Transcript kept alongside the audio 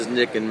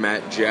Nick and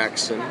Matt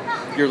Jackson.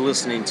 You're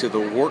listening to the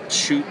Work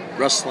Shoot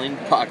Wrestling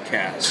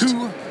Podcast.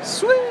 Too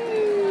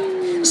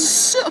sweet!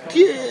 Suck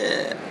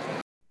it!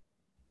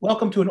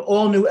 Welcome to an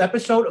all-new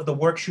episode of the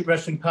Work Shoot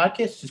Wrestling Podcast.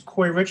 This is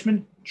Corey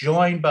Richmond,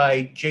 joined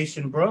by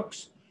Jason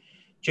Brooks.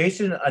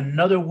 Jason,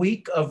 another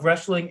week of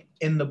wrestling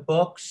in the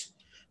books.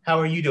 How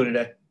are you doing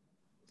today?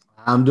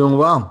 I'm doing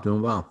well.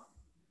 Well,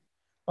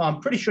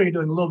 I'm pretty sure you're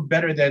doing a little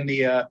better than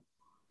the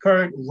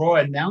current Raw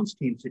announce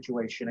team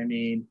situation. I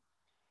mean,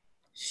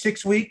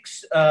 6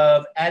 weeks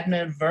of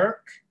Adnan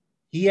Virk,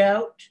 he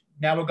out.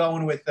 Now we're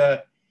going with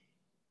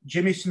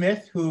Jimmy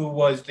Smith, who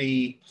was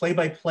the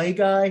play-by-play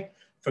guy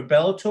for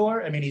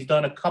Bellator. I mean, he's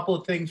done a couple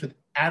of things with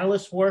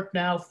analyst work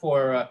now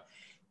for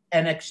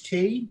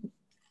NXT,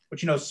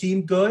 which,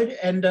 seemed good.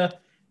 And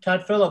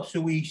Todd Phillips,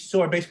 who we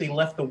saw basically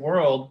left the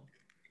world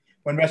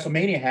when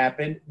WrestleMania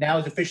happened, now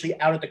is officially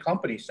out of the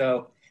company.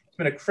 So it's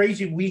been a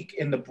crazy week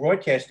in the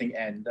broadcasting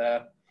end.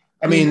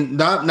 I mean,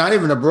 not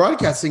even the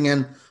broadcasting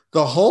end,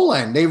 the whole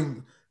end.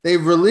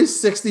 They've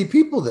released 60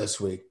 people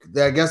this week.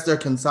 I guess they're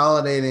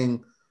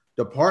consolidating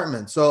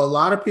departments. So a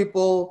lot of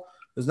people,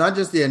 it's not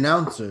just the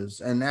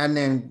announcers and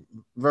Adnan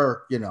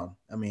Virk,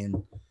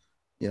 RIP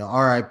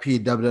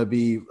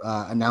WWE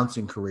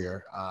announcing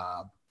career.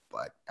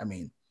 But I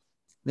mean,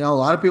 a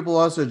lot of people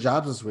lost their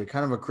jobs this week.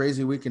 Kind of a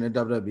crazy week in the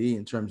WWE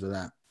in terms of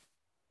that.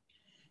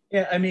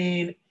 Yeah, I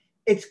mean,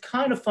 it's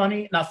kind of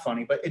funny, not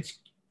funny, but it's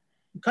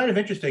kind of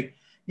interesting.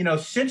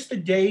 Since the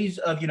days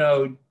of,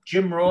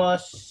 Jim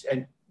Ross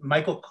and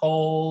Michael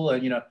Cole,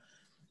 and,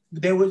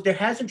 there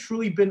hasn't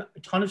truly been a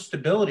ton of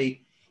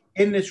stability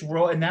in this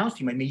Raw announce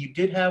team. I mean, you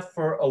did have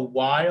for a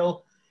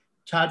while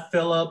Todd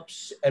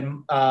Phillips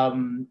and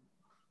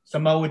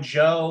Samoa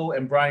Joe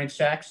and Brian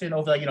Saxon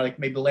over,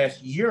 maybe the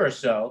last year or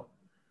so.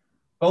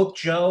 Both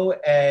Joe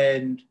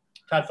and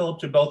Todd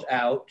Phillips are both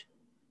out.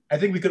 I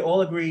think we could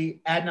all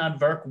agree Adnan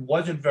Virk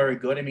wasn't very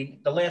good. I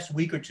mean, the last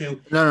week or two.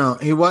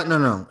 He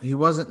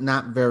wasn't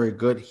not very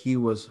good. He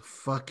was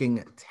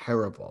fucking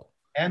terrible.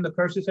 And the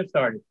curses have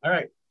started. All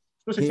right.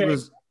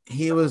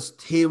 He was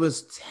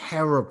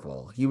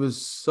terrible. He was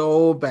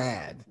so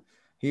bad.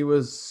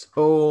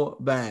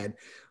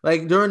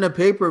 Like during the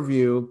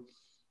pay-per-view,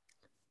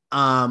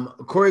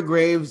 Corey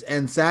Graves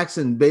and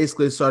Saxon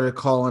basically started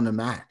calling a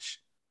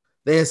match.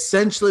 They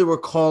essentially were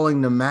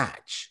calling the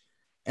match.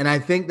 And I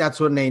think that's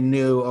when they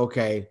knew,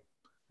 okay,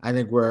 I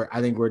think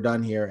we're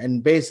done here.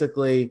 And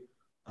basically,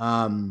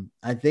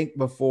 I think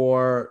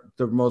before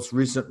the most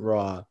recent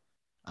Raw,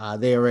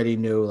 they already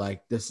knew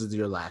like this is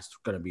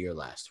going to be your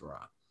last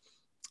Raw.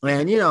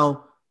 And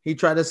he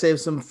tried to save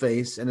some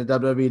face, and the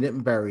WWE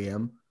didn't bury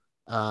him,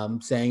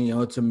 saying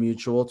it's a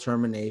mutual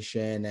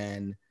termination,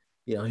 and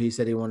he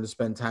said he wanted to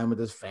spend time with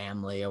his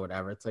family or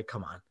whatever. It's like,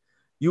 come on,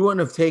 you wouldn't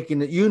have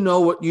taken it. You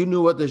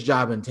knew what this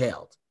job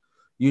entailed.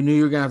 You knew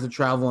you were going to have to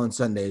travel on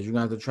Sundays. You're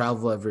going to have to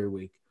travel every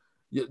week.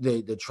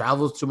 The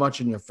travel's too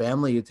much in your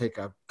family. You take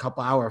a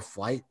couple-hour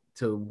flight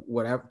to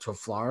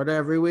Florida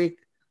every week.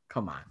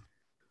 Come on.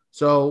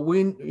 So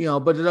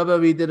but the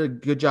WWE did a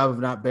good job of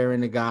not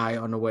burying the guy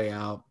on the way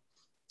out.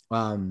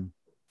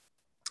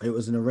 It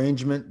was an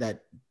arrangement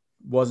that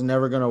wasn't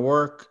ever going to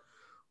work.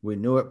 We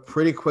knew it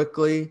pretty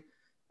quickly.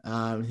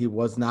 He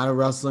was not a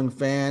wrestling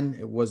fan.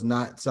 It was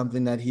not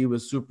something that he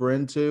was super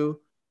into,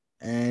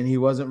 and he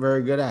wasn't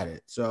very good at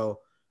it. So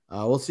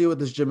we'll see what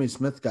this Jimmy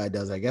Smith guy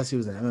does. I guess he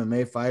was an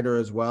MMA fighter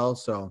as well.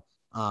 So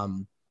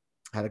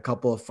had a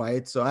couple of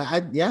fights. So I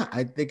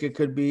think it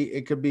could be,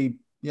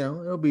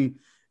 it'll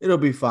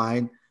be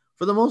fine.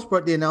 For the most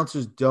part, the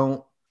announcers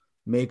don't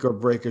make or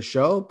break a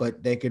show,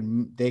 but they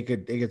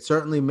could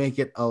certainly make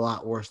it a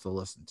lot worse to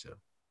listen to.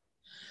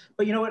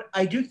 But you know what?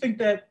 I do think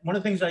that one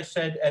of the things I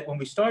said when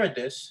we started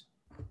this,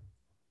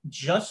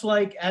 just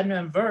like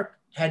Adnan Virk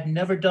had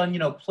never done,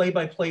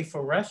 play-by-play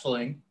for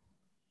wrestling,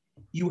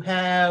 you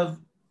have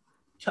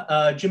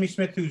Jimmy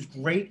Smith, who's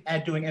great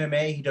at doing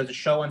MMA. He does a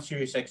show on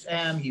Sirius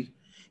XM. He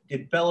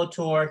did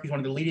Bellator. He's one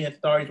of the leading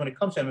authorities when it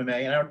comes to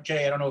MMA. And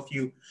Jay, I don't know if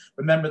you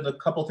remember the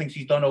couple things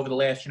he's done over the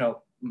last,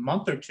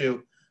 month or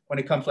two when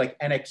it comes to like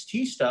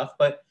NXT stuff.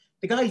 But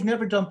the guy's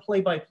never done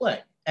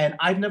play-by-play. And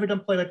I've never done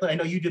play-by-play. I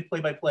know you did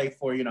play-by-play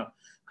for,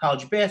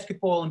 college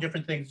basketball and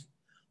different things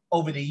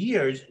over the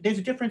years. There's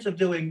a difference of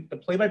doing the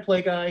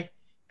play-by-play guy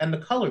and the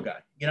color guy,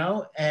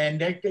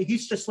 and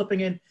he's just slipping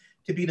in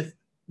to be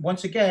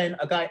once again,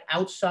 a guy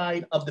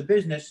outside of the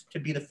business to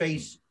be the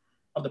face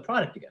of the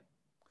product again.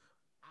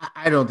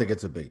 I don't think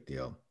it's a big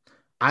deal.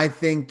 I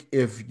think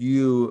if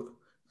you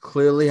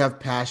clearly have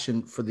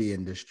passion for the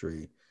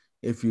industry,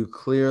 if you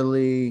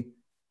clearly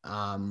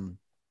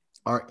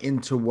are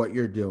into what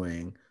you're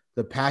doing,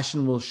 the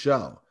passion will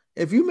show.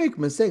 If you make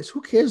mistakes, who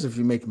cares if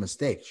you make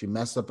mistakes? You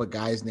mess up a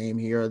guy's name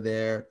here or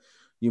there,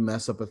 you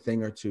mess up a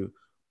thing or two.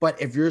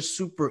 But if you're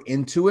super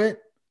into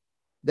it,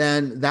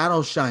 then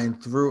that'll shine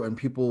through and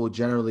people will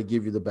generally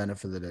give you the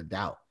benefit of the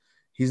doubt.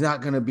 He's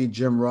not going to be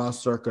Jim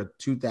Ross circa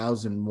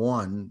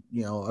 2001,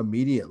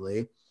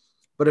 immediately.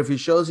 But if he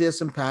shows he has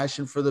some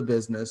passion for the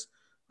business,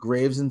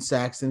 Graves and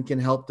Saxon can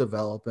help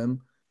develop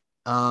him.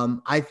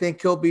 I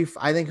think he'll be.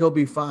 I think he'll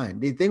be fine.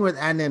 The thing with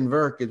Adnan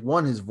Virk is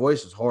one, his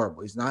voice is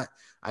horrible. He's not.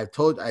 I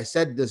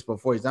said this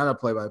before. He's not a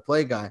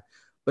play-by-play guy.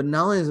 But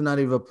not only is he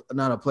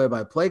not a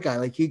play-by-play guy,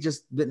 like he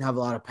just didn't have a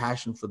lot of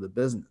passion for the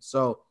business.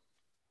 So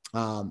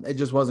it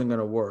just wasn't going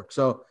to work.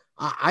 So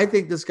I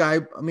think this guy.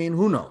 I mean,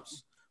 who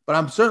knows? But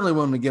I'm certainly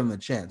willing to give him a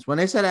chance. When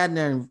they said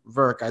Adnan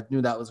Virk, I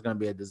knew that was going to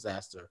be a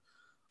disaster.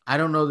 I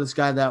don't know this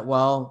guy that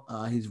well.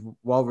 He's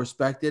well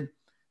respected,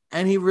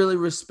 and he really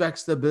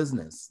respects the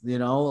business. You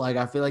know, like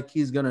I feel like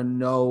he's gonna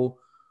know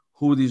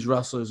who these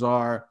wrestlers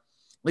are.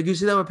 Like you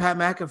see that with Pat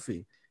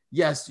McAfee.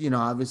 Yes, you know,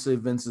 obviously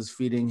Vince is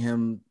feeding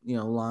him, you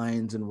know,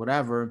 lines and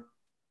whatever,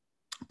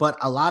 but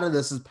a lot of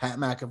this is Pat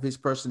McAfee's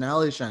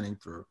personality shining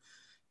through,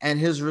 and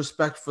his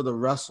respect for the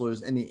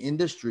wrestlers and the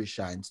industry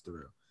shines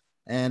through.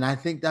 And I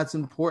think that's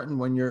important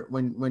when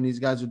when these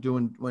guys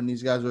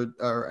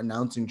are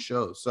announcing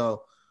shows.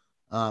 So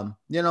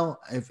you know,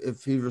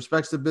 if he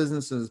respects the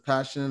business and is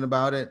passionate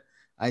about it,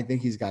 I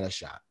think he's got a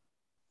shot.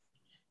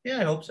 Yeah,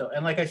 I hope so.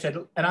 And like I said,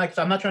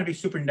 I'm not trying to be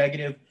super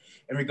negative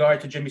in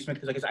regard to Jimmy Smith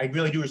because I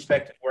really do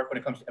respect his work when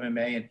it comes to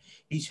MMA, and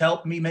he's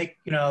helped me make,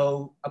 you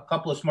know, a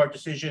couple of smart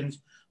decisions.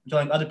 I'm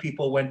telling other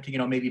people when to, you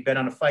know, maybe bet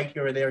on a fight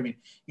here or there. I mean,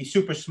 he's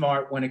super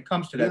smart when it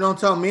comes to that. You don't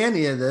tell me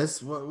any of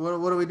this. What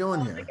are we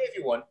doing here? I gave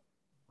you one.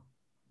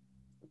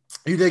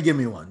 You did give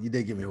me one. You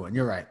did give me one.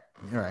 You're right.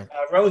 You're right.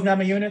 Rose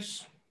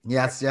Namajunas.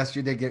 Yes,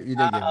 you did give me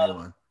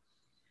one.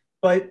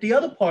 But the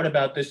other part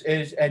about this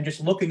is, and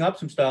just looking up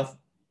some stuff,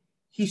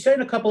 he said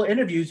in a couple of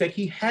interviews that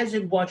he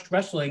hasn't watched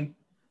wrestling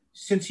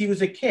since he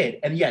was a kid.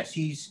 And yes,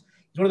 he's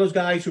one of those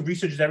guys who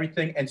researches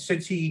everything. And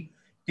since he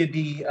did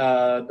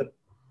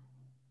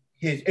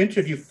his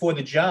interview for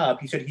the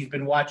job, he said he's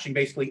been watching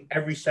basically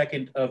every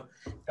second of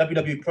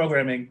WWE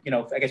programming, you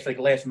know, I guess like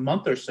the last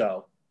month or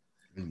so.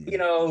 Mm-hmm. You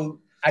know,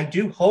 I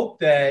do hope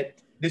that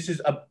this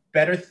is a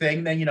better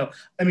thing than, you know,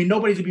 I mean,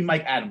 nobody's gonna be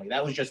Mike Adamle.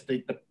 That was just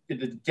the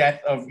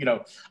death of, you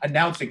know,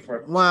 announcing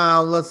for.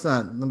 Well, let's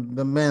not.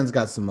 The man's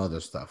got some other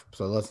stuff,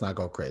 so let's not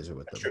go crazy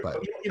with it.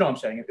 But you know what I'm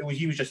saying?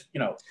 He was just, you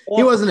know,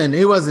 he wasn't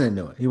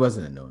into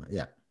it.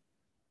 Yeah.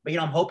 But, you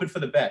know, I'm hoping for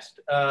the best.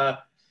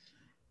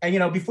 And, you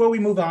know, before we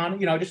move on,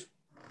 you know, just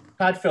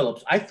Todd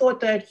Phillips. I thought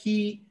that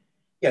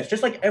yes,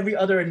 just like every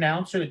other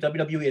announcer that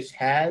WWE has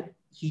had,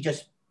 he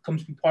just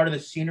comes to be part of the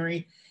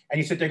scenery. And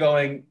you sit there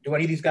going, do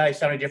any of these guys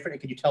sound any different?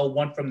 And can you tell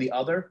one from the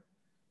other?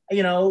 And,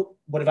 you know,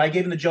 what if I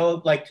gave him the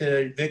job like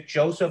to Vic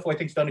Joseph, who I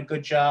think's done a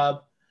good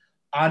job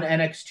on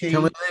NXT?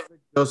 Can we leave Vic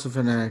Joseph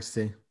in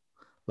NXT?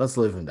 Let's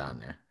leave him down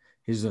there.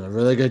 He's doing a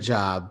really good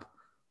job.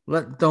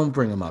 Don't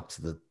bring him up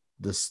to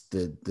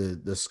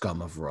the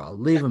scum of Raw.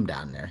 Leave him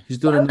down there. He's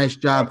doing a nice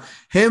job.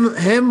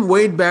 Him,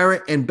 Wade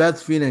Barrett, and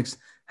Beth Phoenix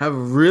have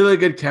really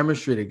good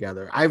chemistry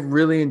together. I've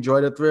really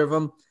enjoyed the three of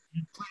them.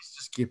 Please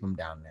just keep him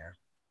down there.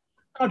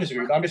 I don't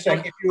disagree. I'm just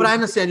saying. But I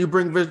understand you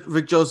bring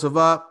Vic Joseph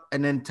up,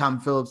 and then Tom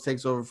Phillips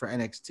takes over for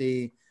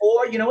NXT.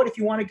 Or, you know what, if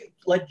you want to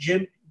let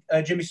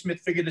Jimmy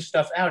Smith figure this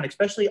stuff out, and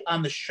especially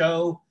on the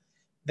show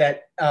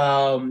that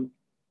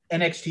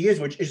NXT is,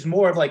 which is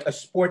more of like a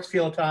sports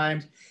feel at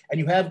times, and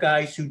you have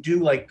guys who do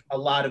like a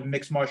lot of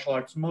mixed martial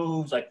arts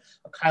moves, like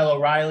a Kyle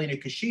O'Reilly and a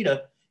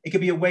Kushida, it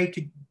could be a way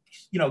to,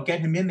 you know, get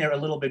him in there a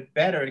little bit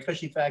better, and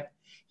especially the fact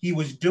he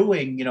was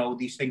doing, you know,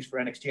 these things for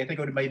NXT. I think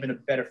it might have been a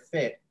better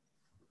fit,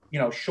 you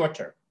know, short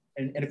term.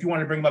 And if you want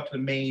to bring him up to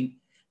the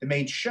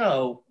main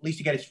show, at least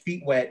you get his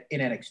feet wet in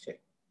NXT.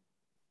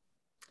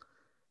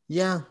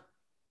 Yeah.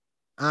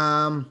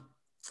 I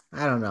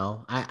don't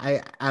know.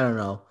 I don't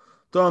know.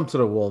 Throw him to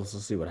the wolves.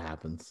 We'll see what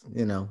happens.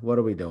 You know, what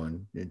are we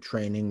doing? You're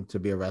training to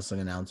be a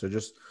wrestling announcer.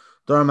 Just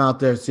throw him out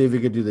there, see if he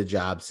could do the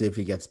job, see if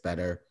he gets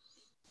better.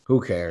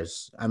 Who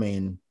cares? I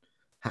mean,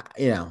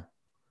 you know,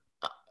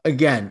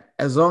 again,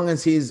 as long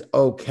as he's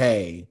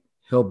okay,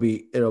 it'll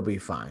be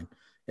fine.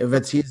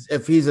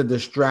 If he's a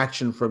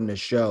distraction from the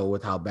show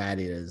with how bad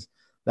he is,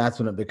 that's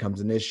when it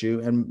becomes an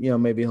issue. And, you know,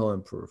 maybe he'll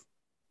improve.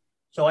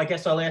 So I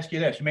guess I'll ask you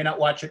this. You may not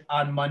watch it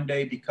on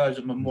Monday because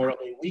of Memorial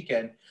Day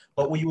weekend,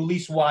 but will you at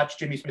least watch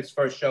Jimmy Smith's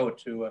first show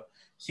to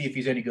see if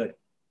he's any good?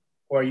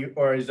 Or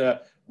is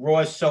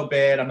Raw so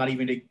bad I'm not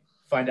even to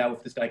find out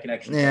if this guy can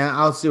actually. Yeah,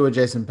 I'll see what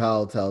Jason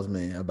Powell tells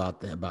me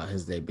about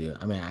his debut.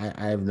 I mean,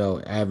 I have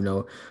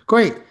no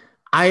great.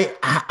 I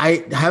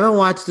haven't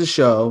watched the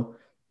show,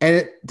 and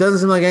it doesn't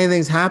seem like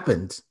anything's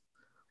happened.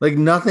 Like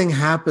nothing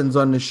happens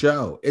on the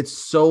show. It's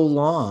so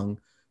long,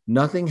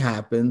 nothing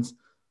happens.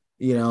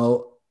 You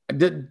know,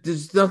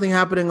 there's nothing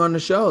happening on the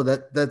show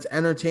that's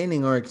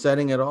entertaining or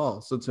exciting at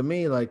all. So to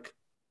me, like,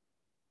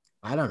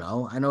 I don't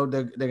know. I know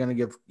they're gonna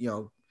give, you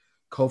know,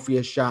 Kofi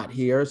a shot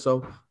here,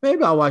 so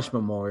maybe I'll watch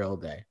Memorial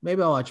Day.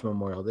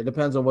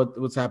 Depends on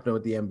what's happening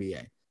with the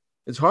NBA.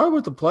 It's hard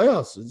with the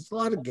playoffs. There's a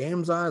lot of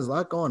games on. There's a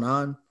lot going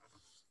on.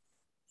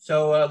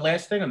 So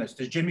last thing on this: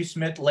 does Jimmy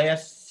Smith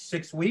last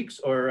 6 weeks,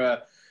 or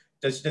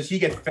does he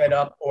get fed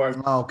up? Or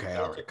okay,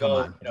 all right, come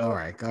on, you know? all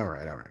right, come on.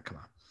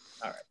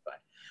 All right,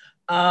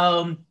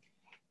 fine.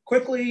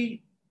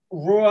 Quickly,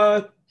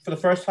 Raw for the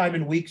first time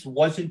in weeks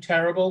wasn't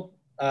terrible.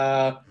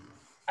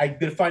 I I'm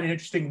going to find it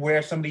interesting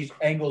where some of these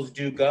angles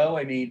do go.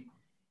 I mean,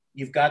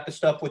 you've got the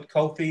stuff with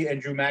Kofi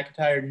and Drew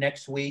McIntyre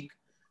next week,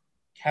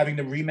 having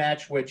the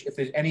rematch, which if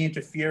there's any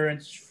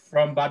interference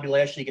from Bobby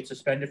Lashley, he gets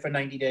suspended for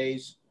 90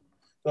 days.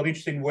 It'll be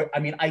interesting. I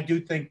mean, I do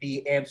think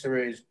the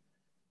answer is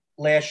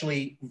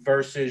Lashley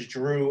versus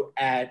Drew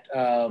at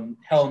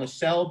Hell in a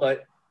Cell,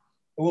 but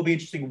it will be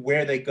interesting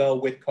where they go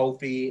with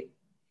Kofi,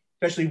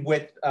 especially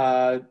with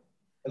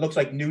it looks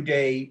like New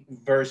Day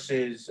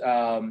versus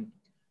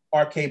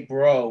RK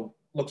Bro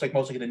looks like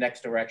mostly in the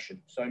next direction.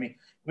 So, I mean,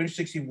 we're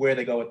interesting to see where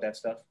they go with that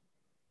stuff.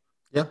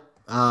 Yeah.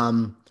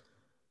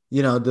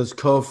 Does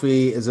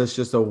Kofi, is this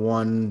just a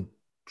one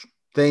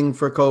thing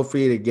for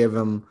Kofi to give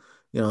him,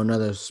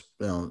 another,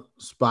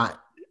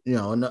 spot,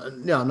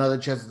 another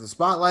chance at the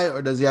spotlight,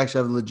 or does he actually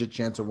have a legit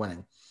chance of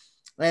winning?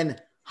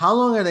 And how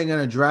long are they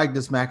going to drag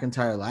this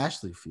McIntyre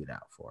Lashley feud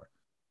out for?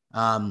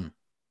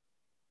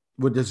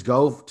 Would this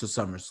go to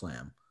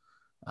SummerSlam?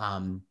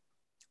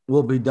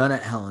 Will be done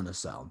at Hell in a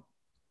Cell.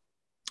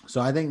 So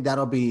I think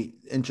that'll be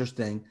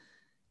interesting.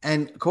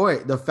 And Corey,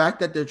 the fact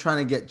that they're trying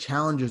to get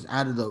challengers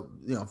out of the,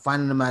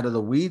 finding them out of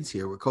the weeds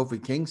here with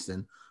Kofi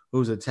Kingston,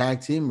 who's been a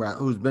tag team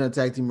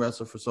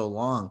wrestler for so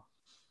long,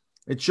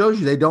 it shows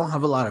you they don't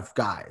have a lot of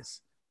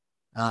guys.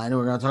 And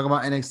we're going to talk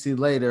about NXT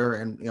later,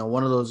 and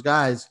one of those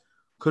guys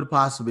could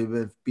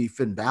possibly be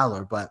Finn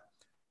Balor, but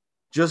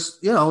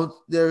just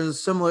there's a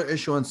similar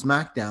issue on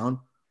SmackDown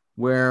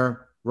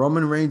where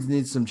Roman Reigns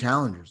needs some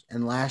challengers,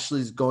 and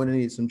Lashley's going to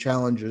need some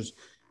challengers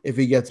if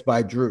he gets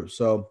by Drew.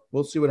 So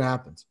we'll see what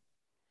happens.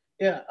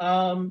 Yeah.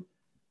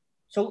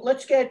 So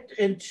let's get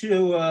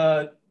into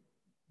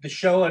the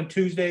show on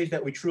Tuesdays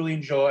that we truly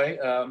enjoy.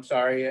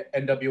 Sorry,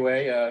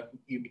 NWA,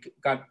 you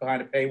got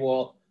behind a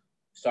paywall.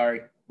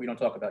 Sorry, we don't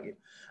talk about you.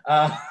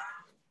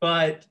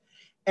 But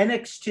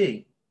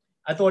NXT,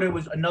 I thought it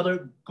was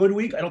another good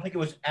week. I don't think it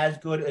was as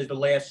good as the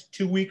last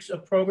 2 weeks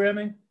of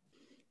programming,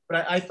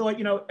 but I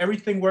thought,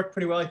 everything worked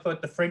pretty well. I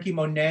thought the Frankie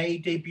Monet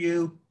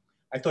debut,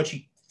 I thought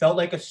she felt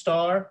like a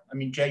star. I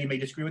mean, Jay, you may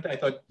disagree with that. I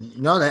thought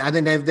I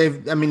think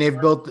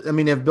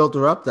they've built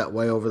her up that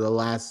way over the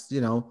last,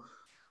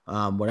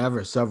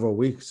 several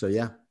weeks. So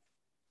yeah.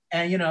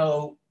 And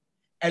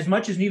as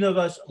much as neither of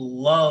us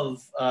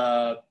love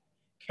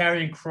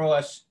Karrion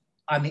Kross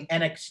on the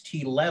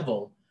NXT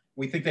level,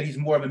 we think that he's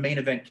more of a main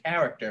event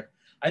character.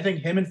 I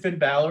think him and Finn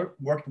Balor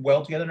worked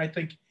well together, and I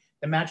think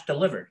the match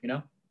delivered.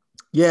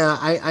 Yeah,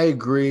 I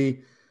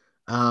agree.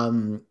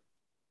 I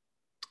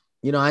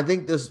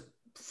think this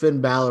Finn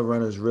Balor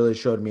run has really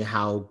showed me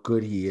how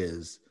good he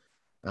is,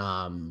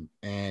 and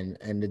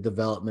the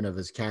development of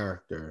his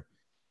character.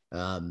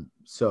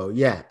 So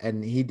yeah,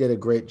 and he did a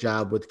great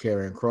job with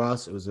Karrion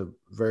Kross. It was a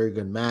very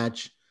good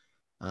match,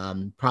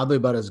 probably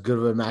about as good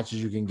of a match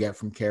as you can get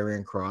from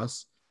Karrion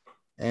Kross,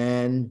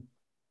 and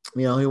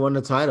he won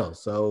the title.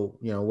 So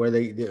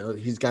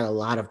he's got a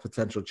lot of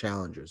potential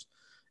challengers,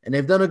 and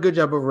they've done a good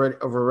job of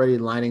already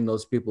lining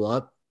those people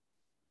up.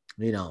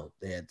 They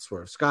had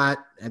Swerve Scott.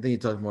 I think he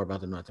talked more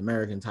about the North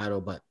American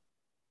title, but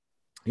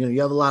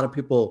you have a lot of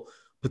people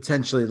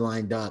potentially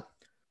lined up.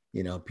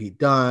 Pete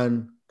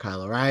Dunne,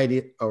 Kyle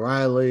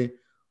O'Reilly.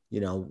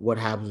 What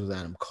happens with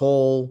Adam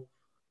Cole?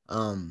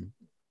 So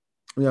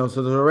there's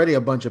already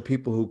a bunch of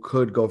people who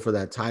could go for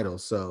that title.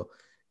 So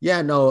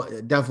yeah, no,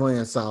 definitely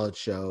a solid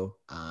show.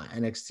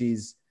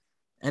 NXT's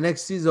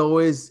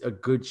always a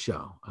good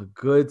show, a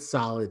good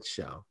solid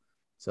show.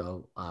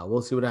 So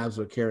we'll see what happens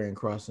with Karrion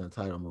Kross and the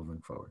title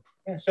moving forward.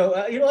 Yeah, so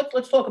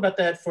let's talk about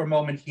that for a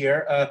moment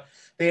here.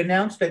 They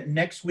announced that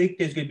next week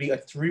there's going to be a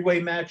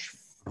 3-way match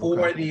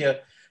for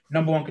the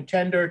number one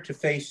contender to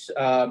face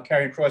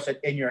Karrion Kross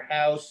at In Your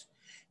House.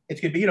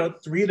 It's going to be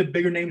 3 of the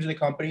bigger names of the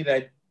company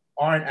that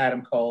aren't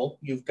Adam Cole.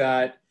 You've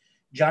got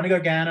Johnny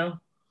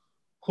Gargano,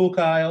 Cool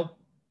Kyle,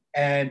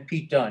 and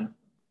Pete Dunne.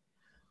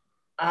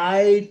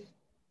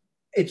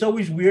 It's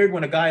always weird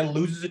when a guy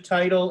loses a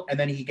title and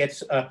then he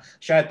gets a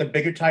shot at the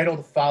bigger title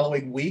the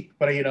following week.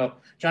 But,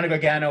 Johnny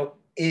Gargano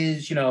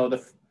is,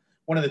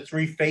 one of the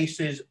 3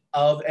 faces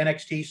of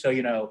NXT. So,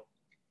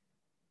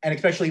 and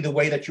especially the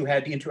way that you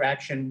had the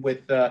interaction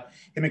with him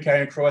and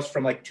Karrion Kross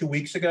from like 2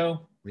 weeks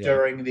ago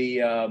during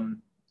the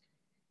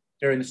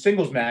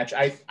singles match.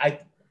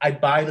 I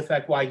buy the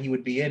fact why he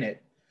would be in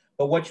it.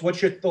 But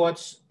what's your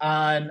thoughts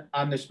on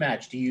this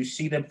match? Do you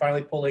see them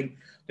finally pulling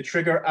the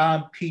trigger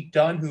on Pete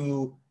Dunne,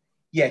 who,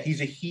 yeah,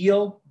 he's a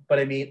heel, but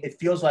I mean, it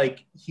feels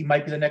like he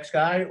might be the next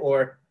guy,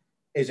 or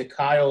is it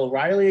Kyle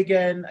O'Reilly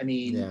again? I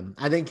mean, yeah,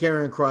 I think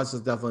Karrion Kross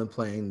is definitely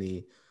playing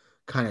the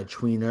kind of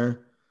tweener.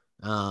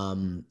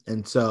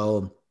 And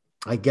so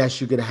I guess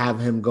you could have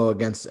him go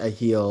against a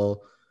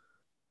heel.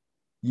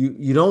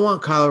 You don't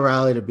want Kyle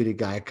O'Reilly to be the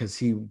guy because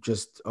he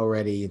just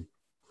already,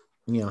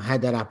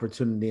 had that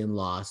opportunity and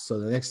lost. So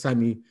the next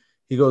time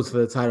he goes for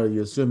the title,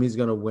 you assume he's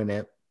going to win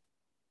it.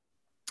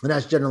 And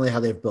that's generally how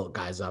they've built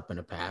guys up in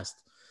the past.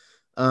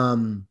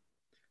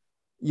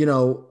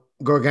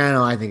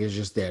 Gargano, I think, is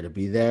just there to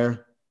be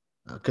there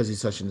because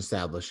he's such an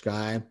established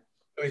guy.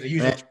 So he's a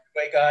usual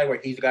two-way guy where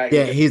he's the guy.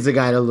 Yeah, he's the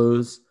guy to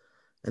lose.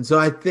 And so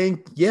I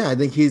think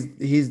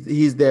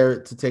he's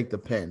there to take the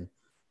pin.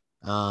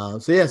 So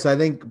I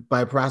think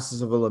by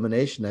process of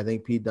elimination, I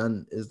think Pete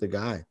Dunne is the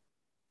guy,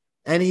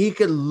 and he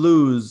could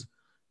lose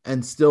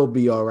and still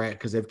be all right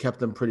because they've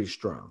kept him pretty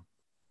strong.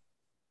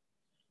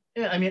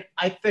 Yeah, I mean,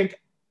 I think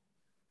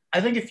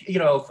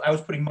if I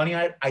was putting money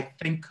on it, I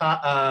think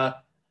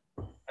Kyle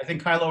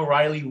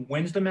O'Reilly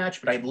wins the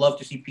match, but I'd love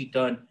to see Pete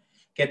Dunne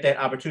get that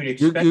opportunity.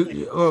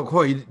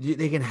 Corey,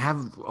 they can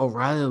have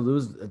O'Reilly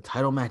lose a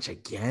title match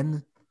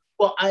again.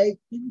 Well,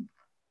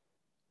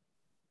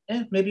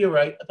 maybe you're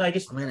right. I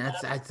mean,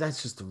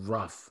 that's just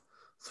rough.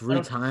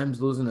 3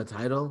 times losing a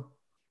title.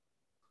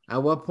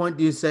 At what point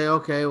do you say,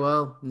 okay,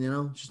 well,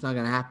 it's just not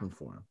going to happen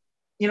for him?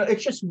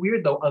 It's just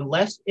weird though.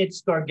 Unless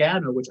it's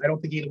Gargano, which I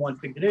don't think either one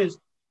thinks it is.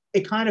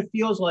 It kind of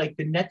feels like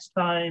the next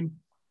time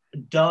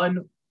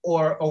Dunne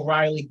or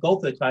O'Reilly go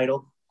for the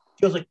title,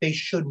 feels like they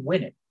should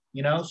win it.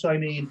 So I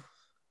mean,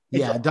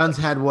 yeah, Dunne's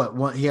had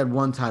what? He had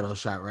 1 title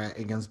shot, right,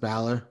 against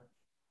Balor.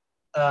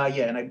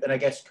 Yeah, and I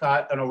guess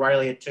Scott and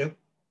O'Reilly had 2.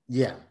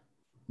 Yeah.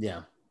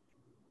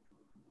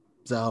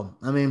 So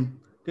I mean,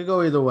 could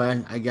go either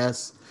way. I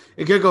guess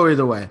it could go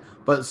either way,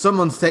 but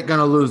someone's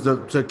gonna lose to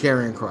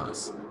Karrion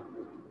Kross.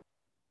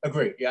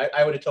 Agree. Yeah,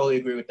 I would totally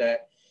agree with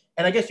that.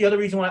 And I guess the other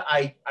reason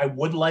why I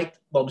would like,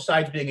 well,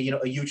 besides being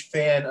a huge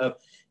fan of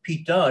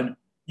Pete Dunne,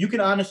 you can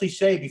honestly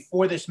say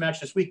before this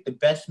match this week, the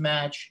best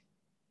match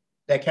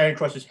that Karrion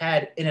Kross has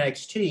had in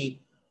NXT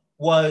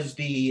was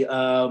the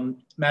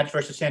match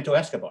versus Santo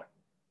Escobar.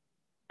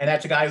 And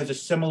that's a guy who's a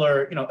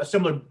similar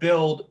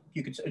build,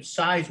 you could say,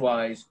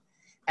 size-wise,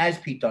 as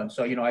Pete Dunne.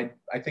 So, I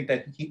think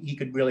that he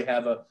could really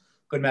have a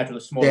good match with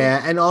a small.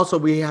 Yeah, and also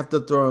we have to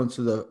throw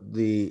into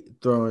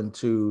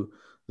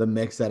the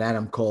mix that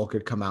Adam Cole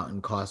could come out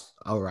and cost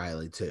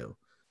O'Reilly too.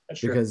 That's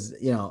because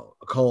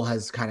Cole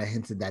has kind of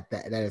hinted that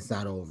it's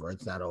not over.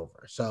 It's not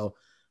over. So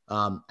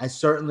I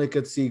certainly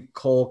could see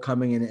Cole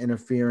coming in and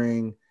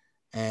interfering,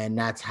 and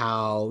that's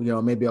how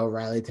maybe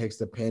O'Reilly takes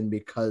the pin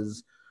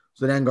because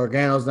so then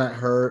Gargano's not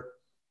hurt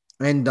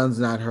and Dunne's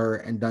not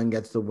hurt and Dunne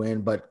gets the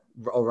win, but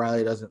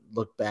O'Reilly doesn't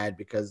look bad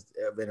because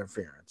of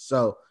interference.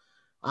 So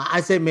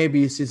I say maybe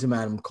you see some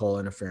Adam Cole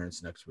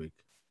interference next week.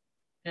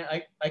 Yeah,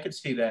 I could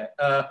see that.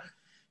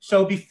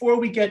 So before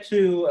we get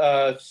to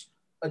a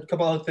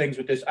couple other things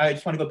with this, I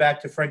just want to go back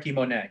to Frankie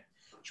Monet.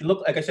 She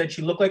looked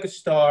like a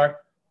star.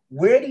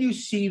 Where do you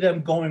see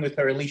them going with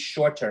her, at least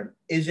short term?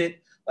 Is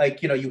it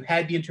like, you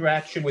had the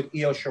interaction with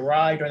Io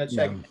Shirai during that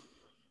segment?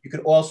 You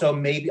could also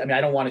maybe,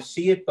 I don't want to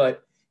see it,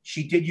 but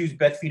she did use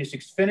Beth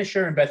Phoenix's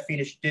finisher, and Beth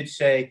Phoenix did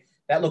say,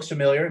 that looks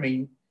familiar. I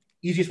mean,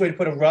 easiest way to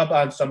put a rub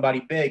on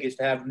somebody big is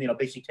to have them,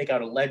 basically take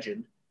out a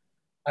legend.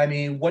 I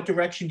mean, what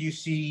direction do you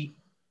see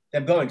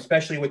them going,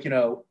 especially with,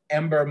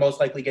 Ember most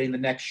likely getting the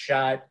next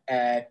shot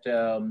at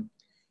the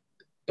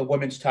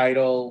women's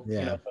title?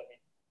 Yeah.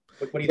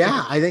 What do you think?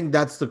 I think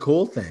that's the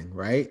cool thing,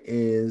 right?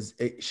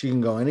 She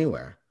can go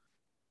anywhere.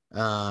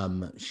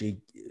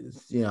 She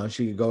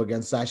could go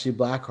against Shotzi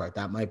Blackheart.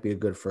 That might be a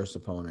good first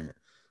opponent.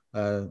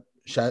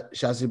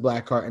 Shotzi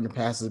Blackheart in the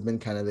past has been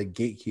kind of the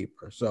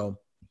gatekeeper. So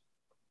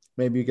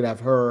maybe you could have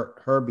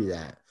her be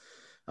that.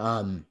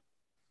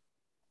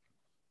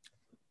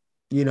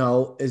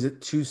 Is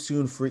it too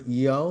soon for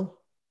Io?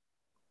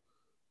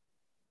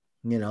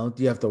 Do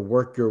you have to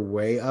work your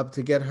way up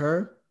to get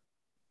her?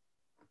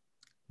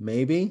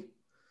 Maybe.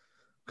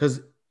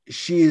 Because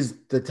she's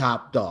the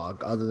top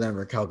dog other than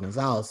Raquel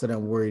Gonzalez. So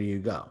then where do you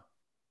go?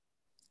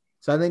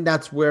 So I think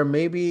that's where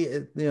maybe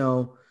a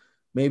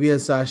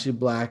Shotzi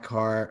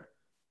Blackheart,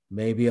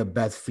 maybe a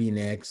Beth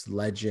Phoenix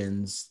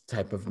Legends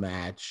type of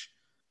match.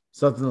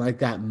 Something like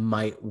that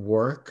might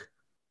work.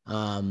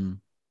 But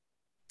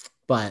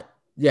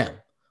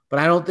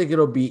I don't think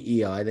it'll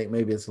be Io. I think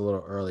maybe it's a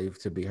little early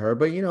to be her,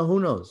 but who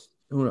knows?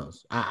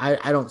 I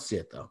don't see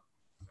it though.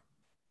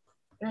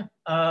 Yeah.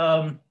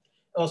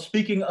 Well,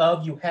 speaking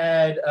of, you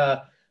had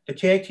the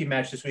tag team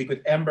match this week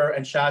with Ember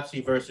and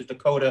Shotzi versus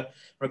Dakota,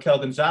 Raquel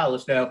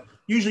Gonzalez. Now,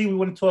 usually we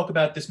wouldn't talk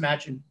about this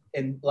match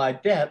in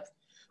live depth,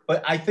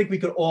 but I think we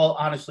could all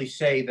honestly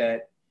say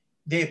that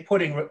they're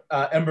putting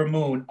Ember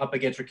Moon up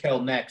against Raquel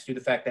next due to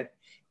the fact that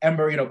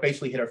Ember,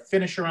 basically hit her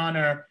finisher on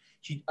her.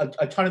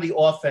 A ton of the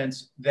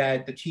offense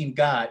that the team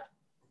got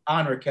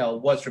on Raquel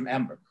was from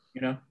Ember,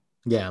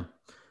 Yeah,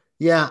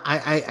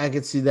 I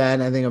could see that.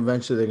 And I think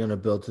eventually they're going to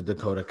build to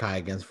Dakota Kai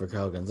against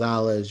Raquel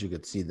Gonzalez. You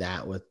could see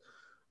that with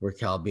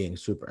Raquel being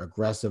super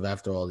aggressive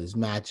after all these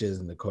matches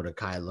and Dakota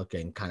Kai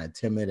looking kind of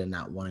timid and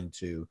not wanting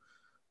to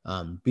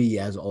be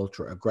as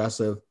ultra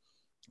aggressive.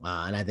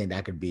 And I think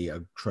that could be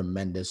a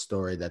tremendous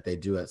story that they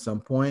do at some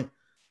point.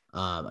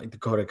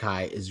 Dakota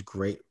Kai is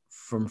great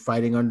from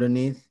fighting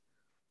underneath.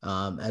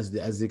 As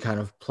the kind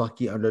of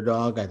plucky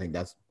underdog. I think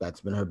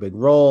that's been her big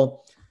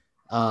role.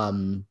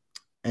 And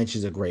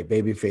she's a great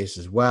babyface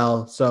as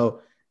well.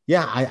 So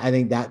yeah, I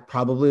think that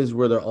probably is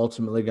where they're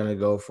ultimately going to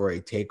go for a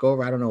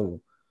takeover. I don't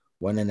know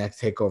when the next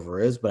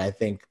takeover is, but I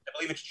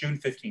believe it's June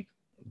 15th.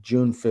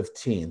 June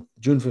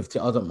 15th.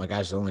 Oh my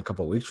gosh, it's only a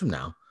couple of weeks from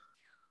now.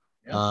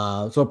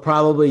 Yeah. So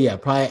probably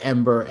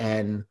Ember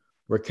and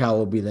Raquel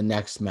will be the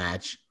next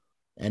match.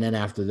 And then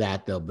after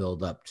that, they'll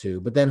build up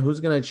to. But then who's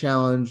going to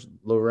challenge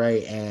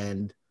Lorray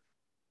and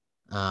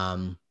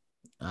the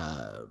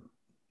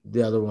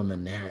other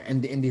woman there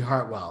and Indy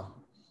Hartwell?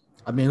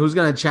 I mean, who's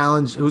going to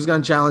challenge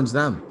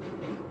them?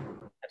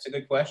 That's a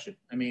good question.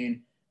 I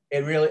mean,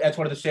 that's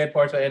one of the sad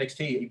parts of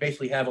NXT. You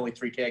basically have only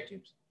 3 tag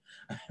teams.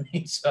 I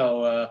mean,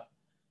 so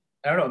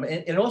I don't know.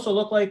 It also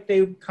looked like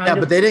they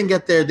but they didn't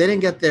get their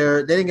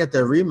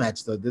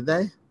rematch though, did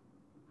they?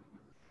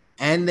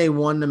 And they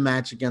won the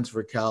match against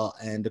Raquel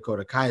and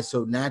Dakota Kai.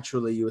 So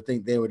naturally, you would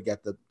think they would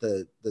get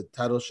the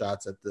title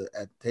shots at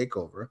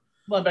Takeover.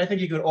 Well, but I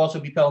think you could also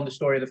be telling the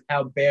story of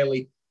how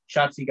badly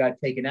Shotzi got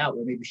taken out,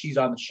 where maybe she's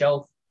on the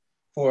shelf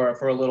for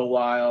a little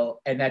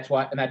while, and that's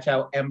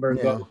how Ember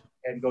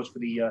goes for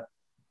the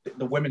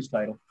women's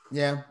title.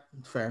 Yeah,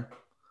 that's fair.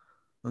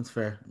 That's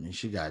fair. I mean,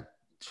 she got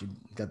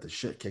the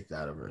shit kicked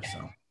out of her. So,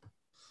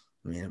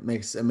 I mean, it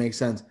makes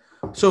sense.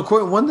 So,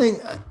 Court, one thing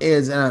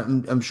is,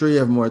 and I'm sure you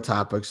have more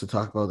topics to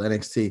talk about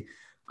NXT.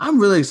 I'm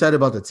really excited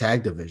about the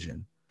tag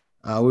division.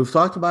 We've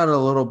talked about it a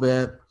little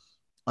bit,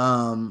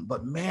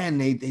 but man,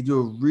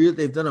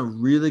 they've done a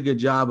really good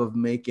job of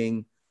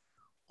making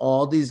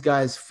all these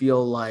guys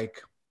feel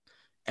like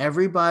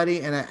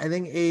everybody. And I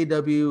think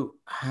AEW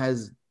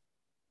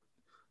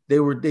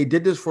they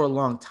did this for a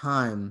long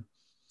time.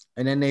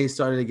 And then they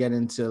started to get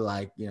into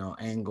like,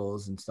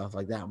 angles and stuff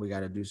like that. We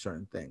got to do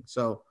certain things.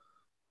 So,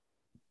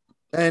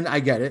 and I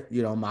get it,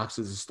 Mox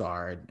is a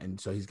star,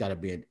 and so he's got to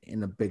be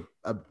in a big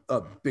part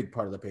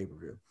of the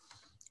pay-per-view.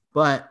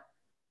 But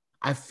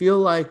I feel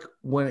like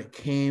when it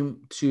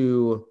came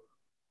to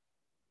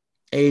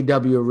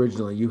AEW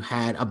originally, you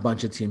had a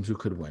bunch of teams who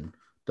could win.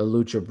 The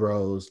Lucha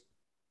Bros,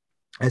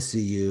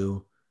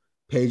 SCU,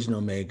 Page and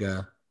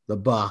Omega, the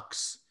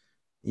Bucks,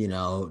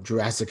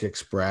 Jurassic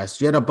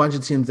Express. You had a bunch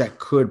of teams that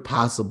could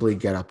possibly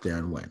get up there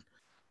and win.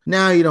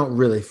 Now you don't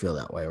really feel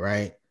that way,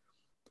 right?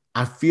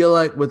 I feel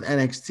like with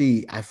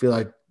NXT,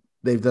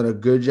 they've done a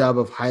good job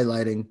of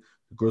highlighting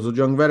the Grizzled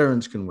Young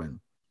Veterans can win.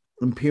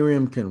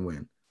 Imperium can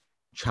win.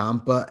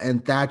 Ciampa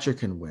and Thatcher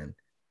can win.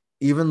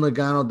 Even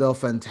Legado del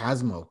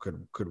Fantasma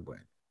could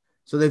win.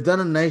 So they've done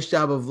a nice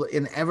job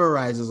in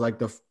Everrise as like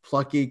the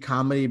plucky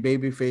comedy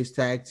babyface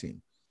tag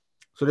team.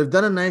 So they've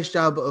done a nice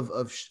job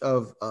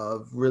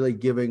of really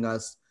giving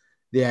us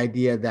the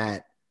idea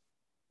that,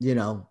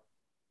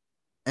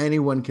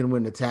 anyone can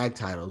win the tag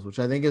titles, which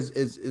I think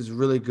is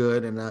really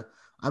good. And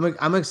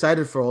I'm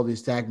excited for all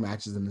these tag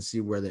matches and to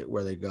see where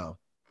they go.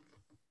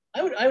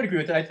 I would agree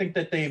with that. I think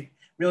that they've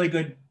really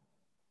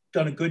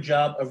done a good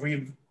job of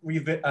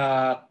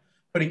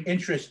putting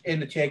interest in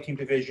the tag team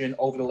division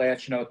over the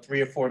last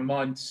 3 or 4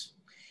 months.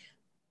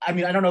 I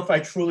mean, I don't know if I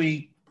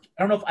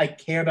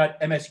care about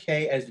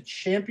MSK as the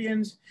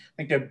champions. I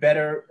think they're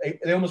better.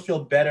 They almost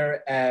feel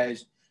better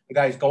as the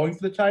guys going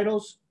for the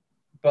titles,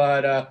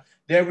 but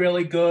they're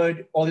really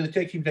good. All the other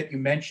tag teams that you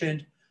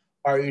mentioned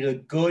are either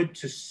good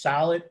to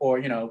solid or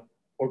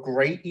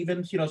great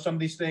even, some of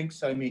these things.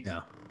 So, I mean,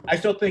 yeah. I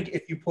still think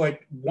if you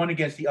put one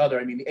against the other,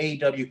 I mean, the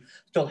AEW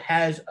still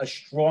has a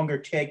stronger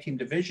tag team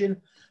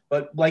division,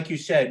 but like you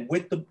said,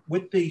 with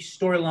the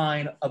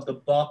storyline of the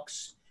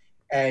Bucks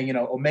and,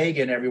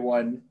 Omega and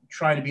everyone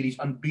trying to be these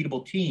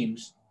unbeatable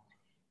teams,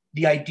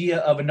 the idea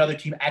of another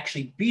team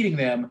actually beating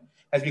them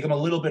has become a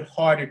little bit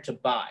harder to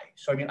buy.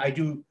 So, I mean, I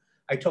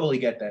totally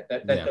get that.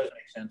 That does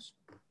make sense.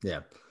 Yeah.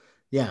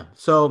 Yeah.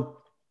 So,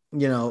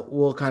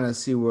 we'll kind of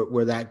see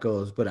where that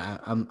goes, but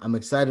I'm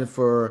excited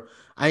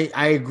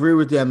I agree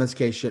with you.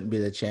 MSK shouldn't be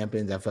the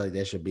champions. I feel like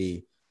they should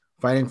be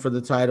fighting for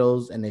the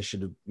titles and they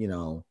should,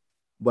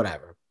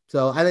 whatever.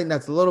 So I think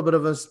that's a little bit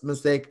of a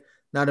mistake.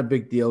 Not a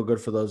big deal. Good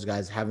for those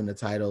guys having the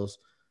titles,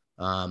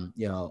 and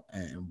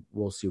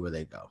we'll see where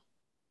they go.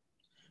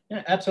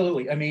 Yeah,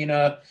 absolutely. I mean,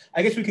 I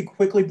guess we could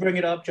quickly bring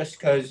it up just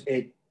because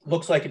it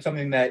looks like it's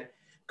something that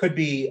could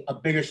be a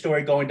bigger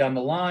story going down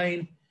the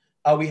line.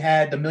 We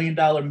had the $1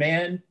 Million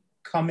Man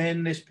come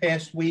in this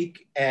past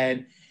week,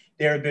 and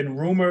there have been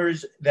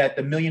rumors that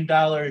the $1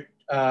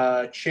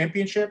 Million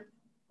Championship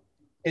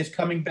is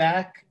coming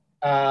back.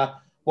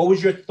 What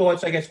was your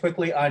thoughts, I guess,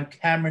 quickly on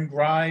Cameron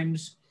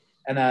Grimes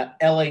and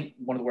LA,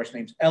 one of the worst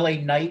names, LA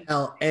Knight?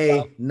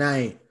 LA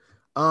Knight.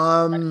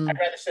 I'd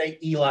rather say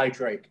Eli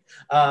Drake.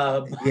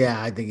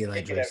 Yeah, I think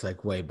Eli Drake's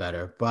like way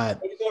better.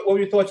 But what were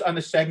your thoughts on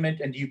the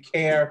segment, and do you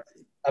care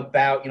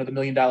about the $1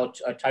 Million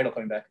title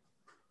coming back?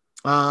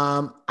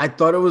 I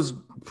thought it was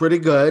pretty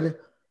good.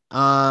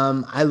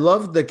 I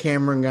love the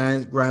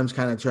Cameron Grimes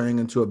kind of turning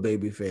into a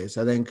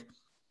babyface. I think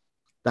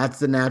that's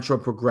the natural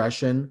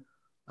progression,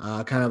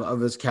 kind of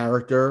his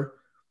character,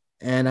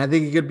 and I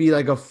think he could be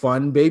like a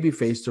fun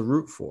babyface to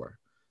root for.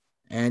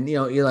 And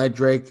Eli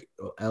Drake,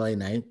 LA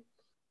Knight,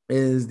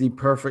 is the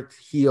perfect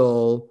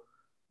heel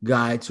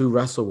guy to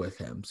wrestle with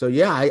him. So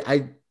yeah,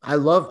 I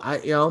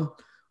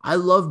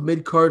love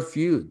mid-card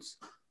feuds,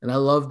 and I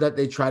love that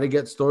they try to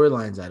get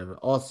storylines out of it.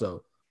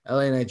 Also,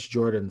 LA Knight's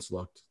Jordans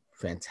looked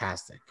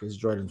fantastic.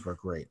 His Jordans were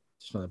great.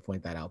 Just want to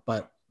point that out.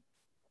 But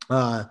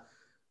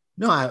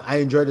No, I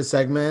enjoyed the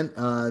segment.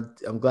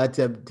 I'm glad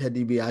Ted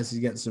DiBiase is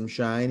getting some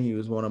shine. He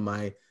was one of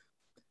my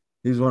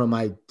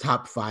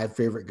top 5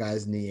 favorite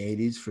guys in the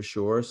 80s for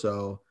sure.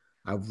 So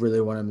I really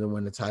want him to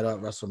win the title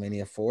at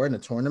WrestleMania 4 in the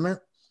tournament.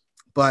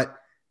 But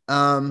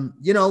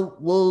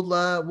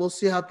we'll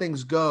see how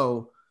things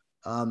go.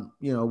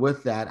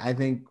 With that, I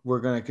think we're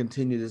going to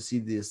continue to see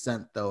the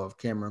ascent though of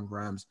Cameron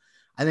Grimes.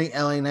 I think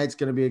LA Knight's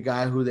going to be a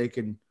guy who they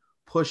can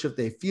push if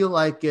they feel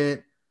like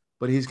it,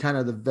 but he's kind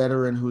of the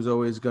veteran who's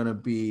always going to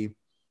be,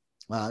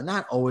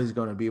 not always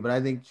going to be, but I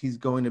think he's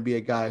going to be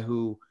a guy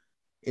who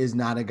is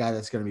not a guy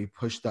that's going to be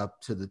pushed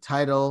up to the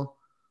title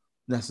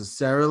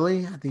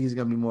necessarily. I think he's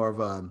going to be more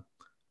of I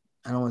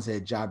don't want to say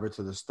a jobber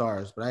to the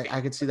stars, but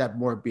I could see that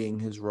more being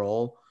his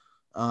role.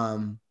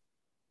 But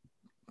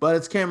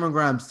it's Cameron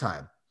Grimes'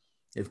 time.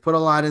 They've put a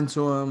lot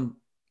into him,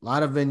 a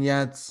lot of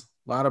vignettes,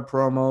 a lot of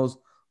promos,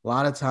 a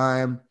lot of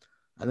time.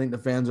 I think the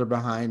fans are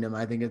behind him.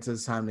 I think it's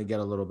his time to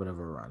get a little bit of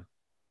a run.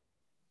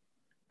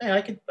 Yeah,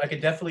 I could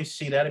definitely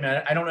see that. I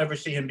mean, I don't ever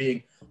see him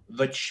being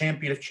the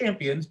champion of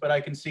champions, but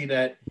I can see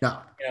that.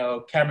 No.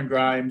 Cameron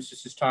Grimes,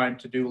 this is time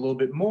to do a little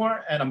bit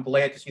more, and I'm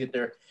glad to see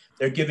that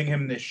they're giving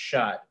him this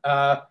shot.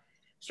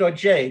 So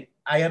Jay,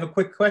 I have a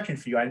quick question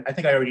for you. I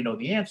think I already know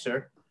the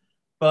answer,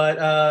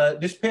 but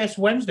this past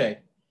Wednesday,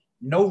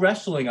 no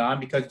wrestling on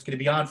because it's going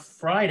to be on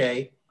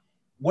Friday.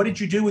 What did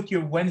you do with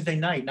your Wednesday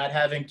night, not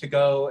having to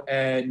go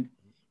and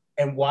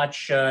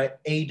watch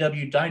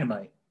AEW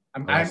Dynamite?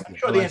 I'm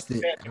sure the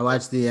answer. I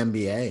watched the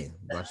NBA,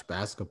 watched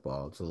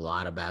basketball. It's a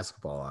lot of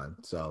basketball on,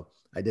 so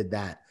I did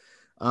that.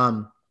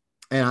 And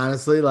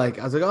honestly, I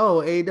was like,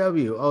 oh,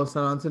 AEW, oh, it's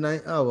not on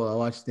tonight. Oh, well, I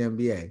watched the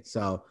NBA.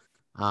 So,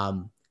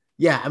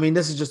 yeah, I mean,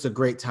 this is just a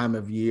great time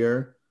of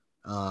year.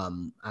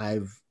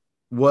 I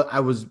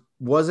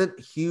wasn't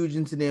huge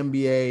into the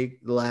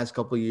NBA the last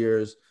couple of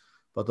years,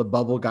 but the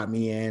bubble got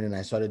me in, and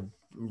I started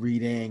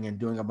reading and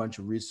doing a bunch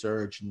of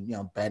research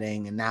and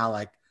betting, and now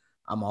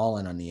I'm all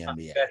in on the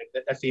NBA.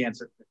 That's the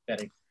answer.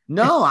 Betting.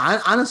 No,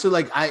 I honestly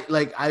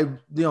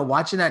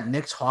watching that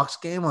Knicks Hawks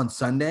game on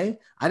Sunday.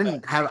 I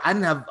didn't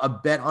have a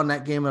bet on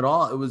that game at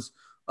all. It was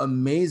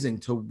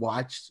amazing to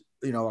watch,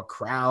 a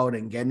crowd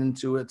and get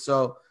into it.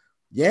 So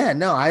yeah,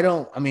 no, I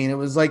don't. I mean, it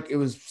was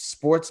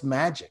sports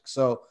magic.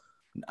 So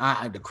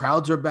the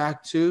crowds are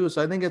back too.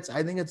 So I think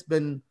it's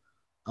been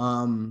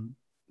fun.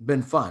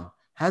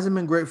 Hasn't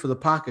been great for the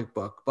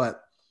pocketbook,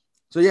 but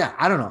so yeah,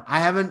 I don't know.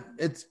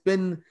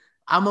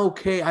 I'm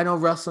okay. I know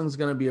wrestling's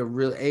going to be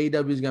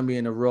AEW is going to be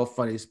in a real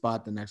funny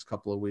spot the next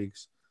couple of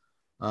weeks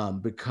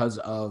because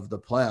of the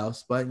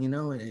playoffs, but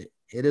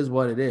it is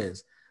what it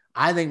is.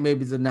 I think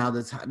maybe now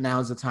is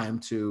the time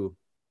to.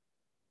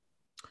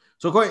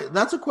 So Corey,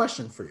 that's a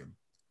question for you.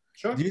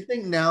 Sure. Do you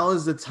think now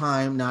is the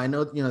time? Now I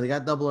know, they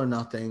got Double or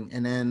Nothing,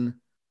 and then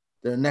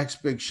the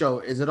next big show,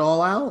 is it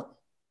All Out?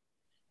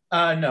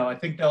 No, I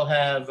think they'll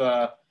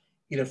have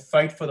either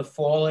Fight for the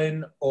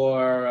Fallen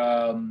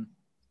or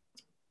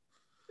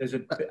there's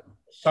a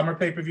summer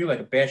pay-per-view, like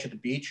a Bash at the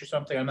Beach or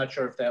something. I'm not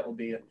sure if that will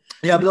be it.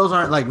 Yeah, but those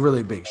aren't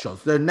really big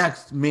shows. Their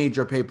next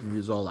major pay-per-view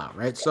is All Out,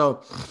 right?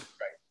 So,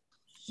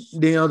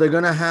 they're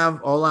going to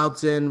have All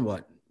Outs in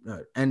what?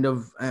 End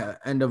of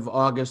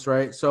August,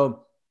 right?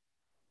 So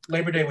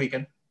Labor Day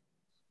weekend.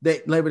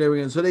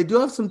 So they do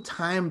have some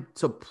time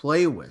to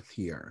play with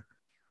here.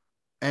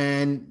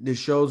 And the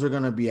shows are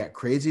going to be at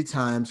crazy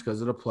times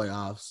because of the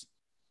playoffs.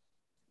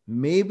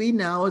 Maybe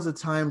now is a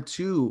time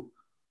to,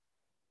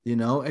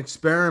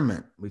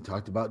 experiment. We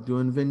talked about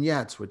doing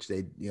vignettes, which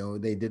they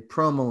did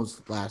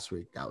promos last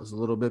week. That was a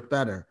little bit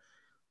better.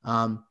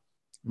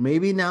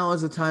 Maybe now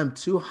is a time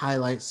to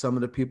highlight some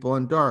of the people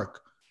in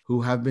Dark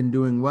who have been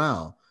doing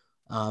well.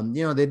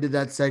 They did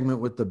that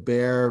segment with the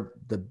Bear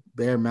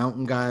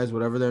Mountain guys,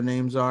 whatever their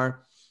names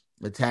are,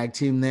 the tag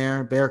team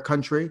there, Bear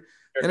Country.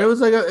 And it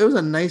was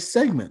a nice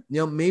segment.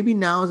 Maybe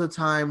now is a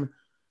time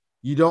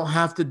you don't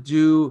have to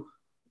do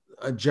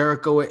a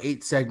Jericho with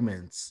 8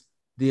 segments,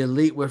 the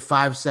Elite with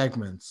 5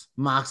 segments,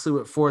 Moxley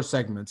with 4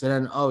 segments, and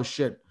then, oh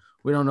shit,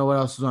 we don't know what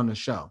else is on the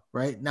show,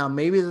 right? Now,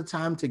 maybe it's a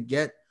time to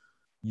get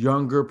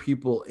younger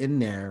people in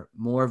there,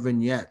 more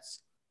vignettes,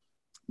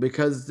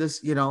 because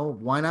this,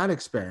 why not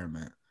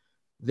experiment?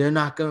 They're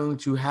not going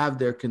to have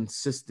their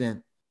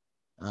consistent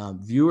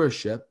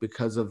viewership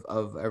because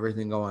of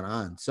everything going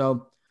on.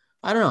 So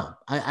I don't know.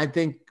 I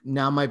think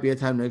now might be a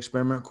time to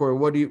experiment. Corey,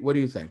 what do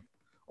you think?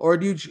 Or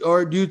do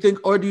you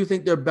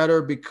think they're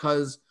better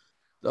because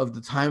of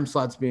the time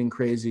slots being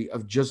crazy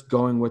of just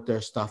going with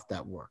their stuff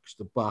that works?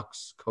 The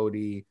Bucks,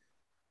 Cody,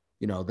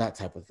 that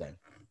type of thing.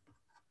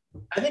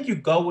 I think you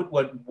go with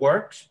what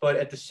works, but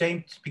at the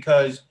same,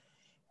 because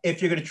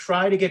if you're going to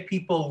try to get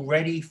people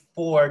ready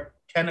for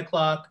 10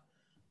 o'clock,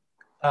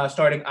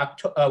 starting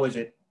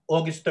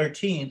August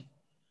 13th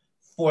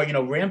for,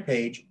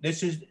 Rampage,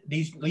 at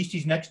least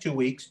these next 2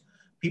 weeks,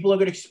 people are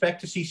going to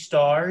expect to see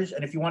stars.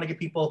 And if you want to get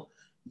people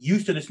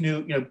used to this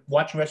new,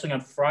 watching wrestling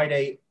on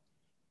Friday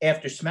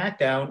after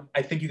SmackDown,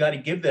 I think you got to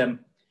give them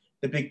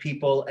the big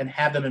people and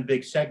have them in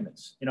big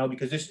segments,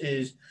 because this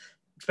is,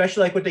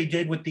 especially like what they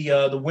did with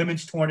the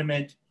women's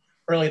tournament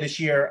earlier this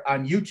year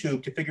on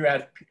YouTube to figure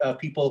out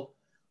people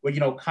would,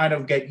 kind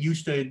of get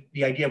used to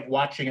the idea of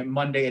watching it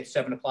Monday at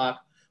 7:00,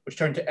 which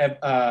turned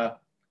to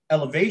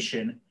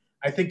Elevation.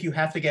 I think you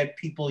have to get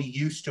people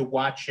used to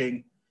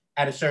watching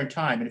at a certain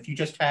time. And if you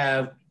just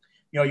have,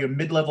 your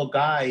mid-level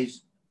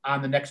guys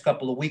on the next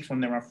couple of weeks when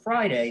they're on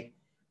Friday,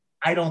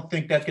 I don't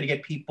think that's going to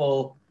get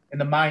people in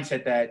the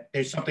mindset that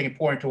there's something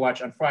important to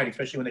watch on Friday,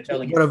 especially when they're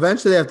telling you. But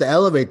eventually they have to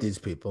elevate these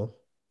people.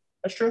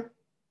 That's true.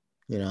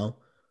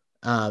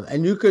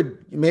 And you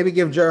could maybe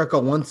give Jericho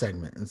one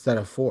segment instead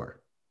of 4.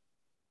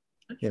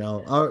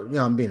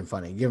 I'm being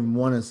funny. Give him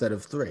 1 instead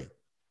of 3,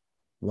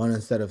 1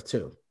 instead of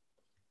 2.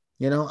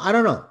 I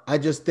don't know. I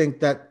just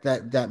think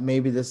that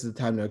maybe this is the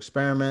time to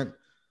experiment.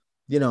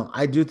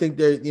 I do think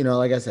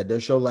like I said, their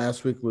show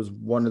last week was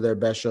one of their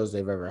best shows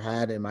they've ever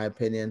had, in my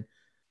opinion.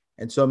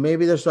 And so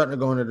maybe they're starting to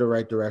go into the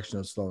right direction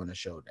of slowing the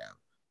show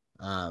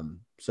down.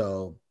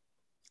 So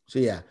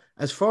yeah,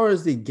 as far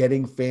as the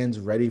getting fans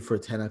ready for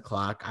 10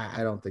 o'clock,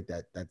 I don't think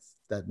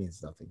that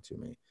means nothing to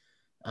me.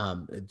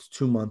 It's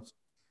 2 months.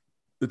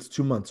 It's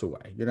 2 months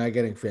away. You're not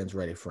getting fans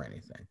ready for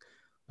anything.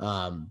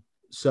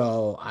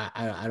 So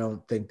I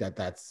don't think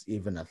that's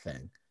even a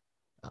thing.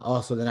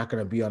 Also, they're not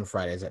going to be on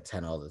Fridays at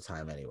 10 all the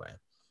time anyway.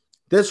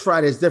 This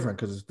Friday is different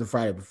because it's the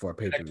Friday before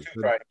pay-per-view.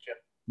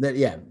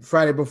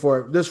 Friday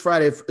before. This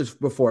Friday is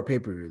before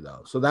pay-per-view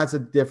though, so that's a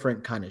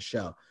different kind of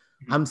show.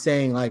 Mm-hmm. I'm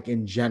saying like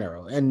in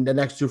general, and the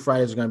next 2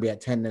 Fridays are going to be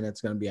at 10, and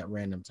it's going to be at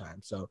random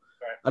time. So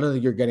I don't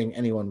think you're getting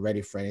anyone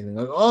ready for anything.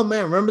 Like, oh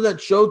man, remember that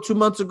show 2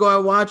 months ago I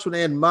watched when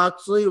they had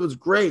Moxley? It was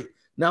great.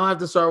 Now I have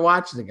to start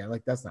watching again.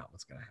 Like that's not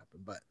what's going to happen.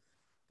 But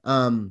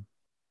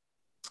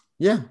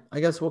yeah, I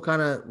guess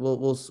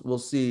we'll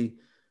see.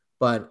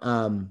 But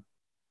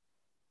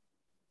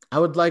I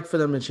would like for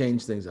them to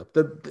change things up.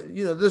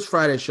 This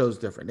Friday show is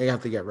different. They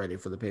have to get ready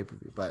for the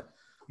pay-per-view. But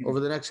over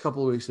the next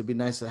couple of weeks, it'd be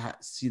nice to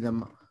see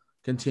them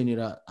continue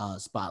to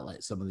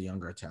spotlight some of the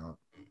younger talent.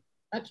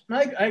 I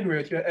agree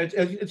with you.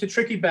 It's a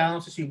tricky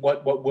balance to see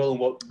what will and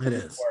what it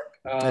is. Work.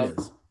 It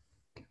is.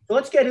 So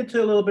let's get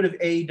into a little bit of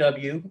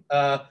AEW.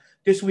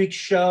 This week's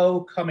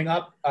show coming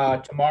up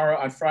tomorrow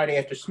on Friday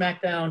after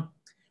SmackDown.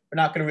 We're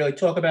not going to really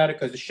talk about it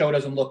because the show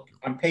doesn't look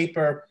on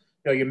paper.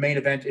 Your main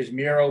event is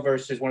Miro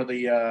versus one of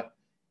the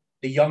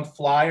Young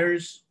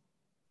Flyers.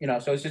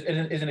 So it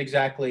isn't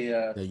exactly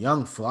the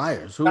Young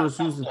Flyers. Top Flight.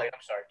 I'm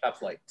sorry, Top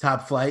Flight.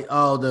 Top Flight.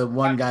 Oh, the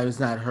one guy who's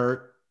not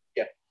hurt.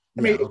 Yeah,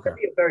 it could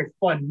be a very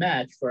fun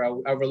match for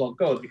however long it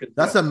goes because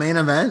that's the main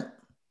event.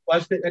 Well,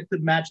 that's the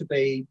match that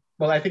they.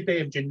 Well, I think they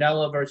have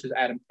Janela versus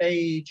Adam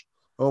Page.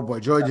 Oh boy,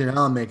 Joey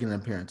Janela making an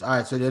appearance. All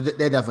right, so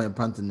they definitely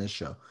punting this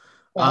show.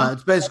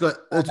 It's basically.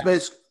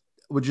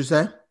 What'd you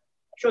say? I'm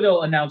sure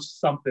they'll announce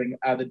something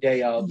the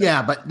day of.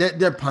 Yeah, but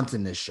they're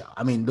punting this show.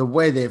 I mean, the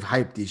way they've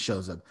hyped these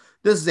shows up.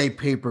 This is a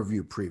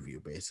pay-per-view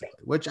preview, basically,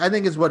 which I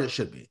think is what it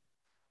should be.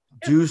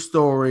 Yeah. Do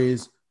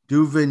stories,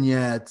 do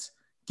vignettes,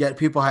 get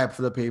people hyped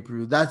for the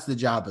pay-per-view. That's the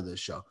job of this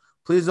show.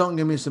 Please don't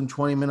give me some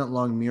 20-minute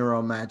long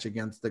Miro match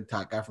against the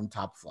top guy from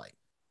Top Flight.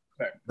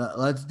 Right.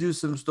 Let's do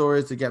some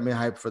stories to get me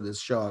hyped for this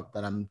show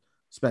that I'm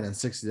spending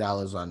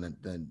 $60 on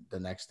the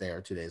next day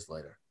or 2 days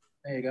later.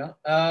 There you go.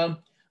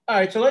 All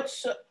right, so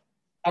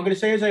I'm going to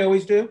say as I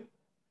always do.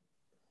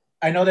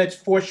 I know that's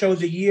 4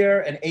 shows a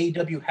year, and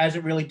AEW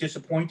hasn't really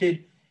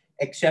disappointed,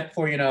 except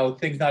for,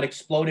 things not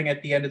exploding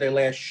at the end of their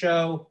last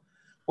show.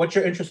 What's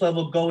your interest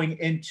level going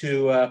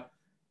into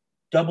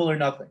Double or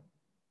Nothing?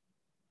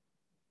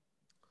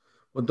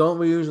 Well, don't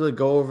we usually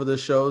go over the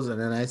shows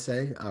and then I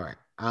say, all right.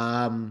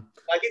 I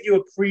give you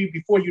a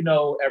before you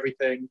know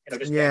everything.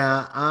 There's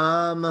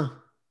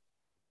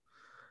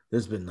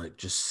been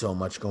just so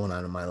much going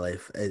on in my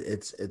life.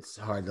 It's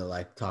hard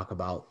to talk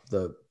about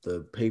the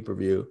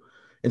pay-per-view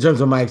in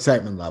terms of my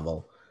excitement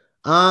level.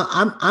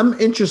 I'm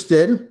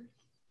interested.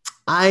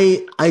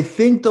 I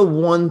think the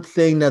one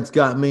thing that's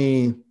got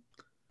me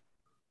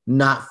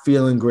not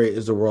feeling great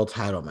is the world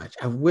title match.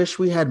 I wish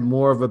we had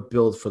more of a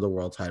build for the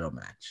world title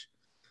match.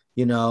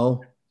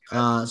 So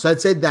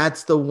I'd say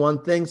that's the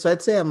one thing. So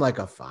I'd say I'm like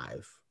a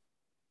 5,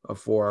 a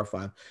 4 or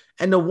 5.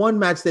 And the one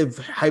match they've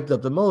hyped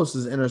up the most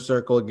is Inner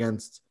Circle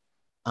against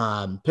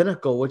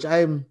Pinnacle, which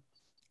I'm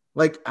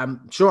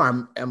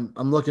sure I'm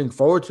looking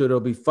forward to it. It'll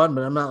be fun,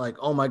 but I'm not like,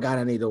 oh my God,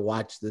 I need to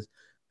watch this.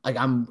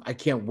 I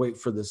can't wait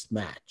for this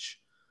match.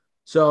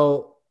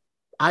 So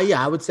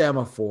I would say I'm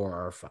a 4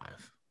 or a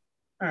 5.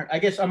 All right. I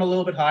guess I'm a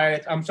little bit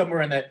higher. I'm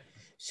somewhere in that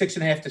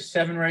 6.5 to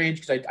 7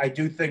 range because I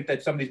do think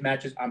that some of these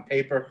matches on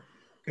paper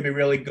can be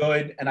really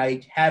good. And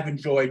I have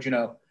enjoyed,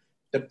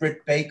 the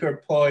Britt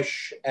Baker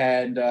push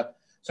and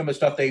some of the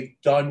stuff they've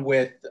done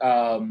with,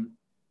 not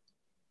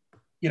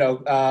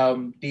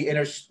the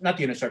Inner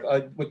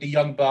Circle, with the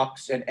Young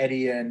Bucks and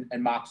Eddie and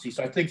Moxie.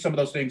 So I think some of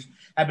those things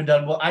have been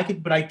done well.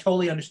 But I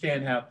totally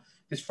understand how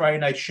this Friday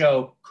night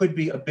show could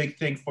be a big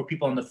thing for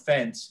people on the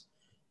fence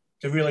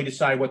to really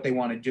decide what they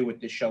want to do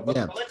with this show. But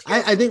yeah.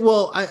 I think,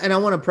 and I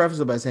want to preface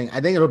it by saying, I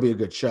think it'll be a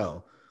good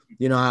show.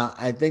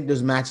 I think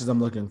there's matches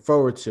I'm looking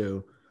forward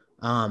to.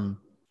 I'm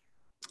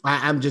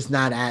just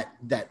not at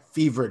that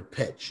fevered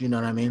pitch. You know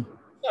what I mean?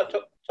 No,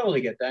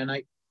 totally get that, and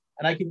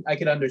I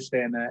can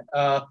understand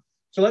that.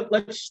 So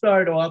let's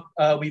start off.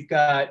 We've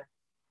got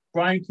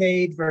Brian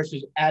Cage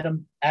versus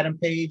Adam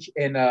Page,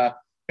 and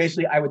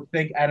basically, I would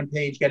think Adam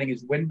Page getting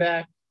his win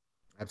back.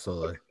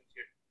 Absolutely.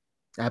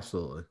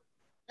 Absolutely.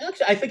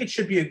 Actually, I think it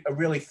should be a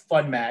really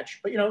fun match,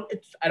 but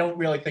I don't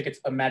really think it's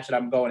a match that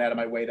I'm going out of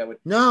my way that would.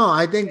 No,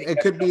 I think it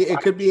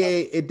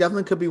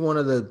definitely could be one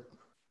of the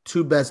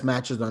two best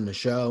matches on the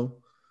show.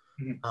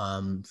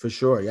 Mm-hmm. For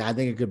sure. Yeah, I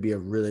think it could be a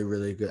really,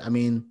 really good. I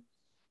mean,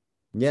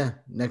 yeah,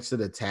 next to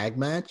the tag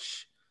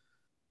match,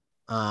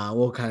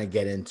 we'll kind of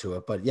get into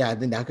it, but yeah, I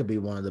think that could be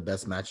one of the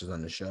best matches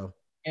on the show.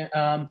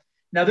 And,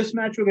 now, this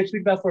match we're going to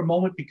speak about for a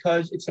moment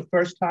because it's the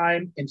first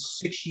time in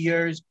 6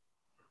 years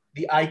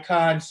the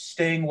Icon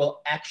Sting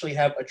will actually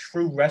have a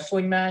true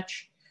wrestling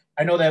match.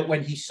 I know that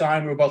when he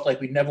signed, we were both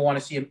like, we never want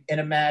to see him in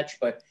a match,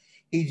 but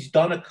he's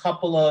done a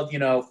couple of,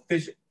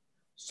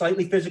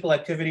 slightly physical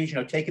activities,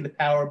 taking the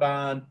power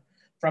bomb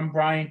from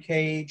Brian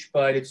Cage,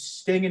 but it's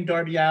Sting and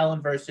Darby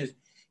Allin versus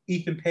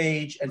Ethan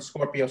Page and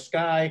Scorpio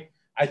Sky.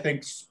 I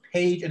think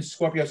Page and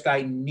Scorpio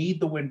Sky need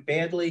the win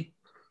badly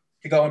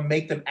to go and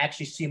make them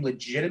actually seem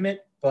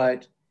legitimate,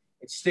 but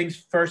it's Sting's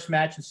first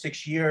match in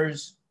 6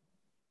 years.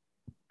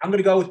 I'm going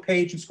to go with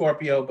Page and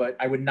Scorpio, but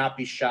I would not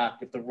be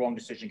shocked if the wrong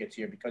decision gets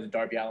here because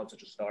Darby Allin's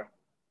such a star.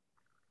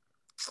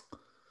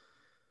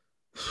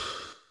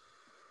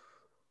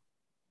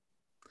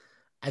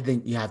 I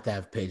think you have to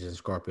have Page and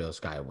Scorpio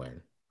Sky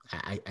win.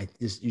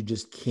 You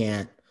just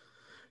can't,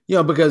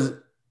 because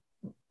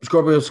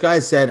Scorpio Sky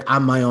said,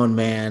 I'm my own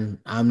man.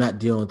 I'm not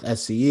dealing with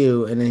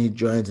SCU. And then he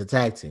joins a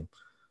tag team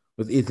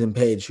with Ethan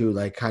Page,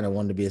 who kind of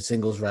wanted to be a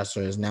singles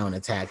wrestler, is now in a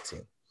tag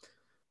team.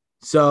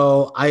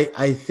 So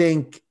I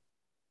think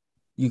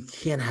you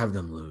can't have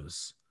them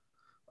lose.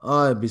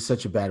 Oh, it'd be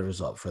such a bad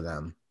result for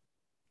them.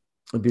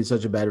 It'd be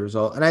such a bad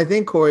result. And I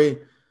think, Corey,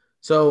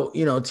 so,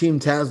 Team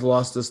Taz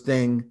lost this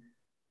thing,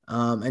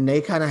 and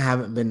they kind of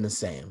haven't been the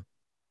same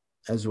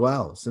as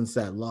well since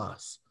that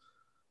loss.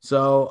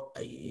 So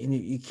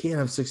you can't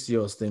have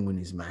 60-year-old Sting win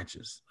these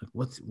matches.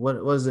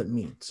 What does it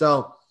mean?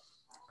 So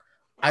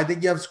I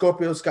think you have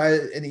Scorpio Sky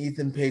and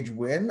Ethan Page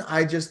win.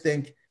 I just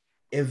think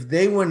if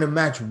they win the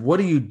match, what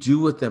do you do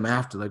with them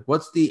after?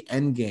 What's the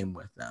end game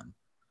with them?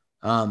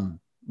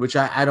 Which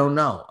I don't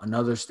know.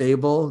 Another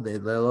stable. They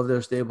love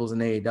their stables in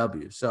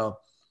AEW. So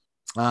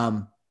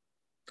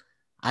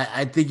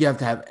I think you have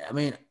to have,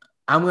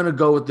 I'm going to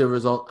go with the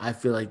result I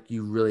feel like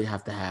you really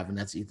have to have, and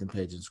that's Ethan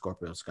Page and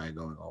Scorpio Sky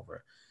going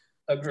over.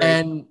 Agreed.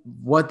 And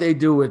what they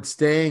do with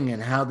Sting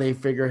and how they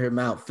figure him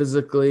out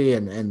physically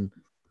and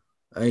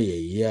a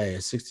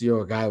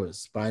 60-year-old guy with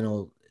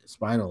spinal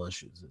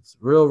issues. It's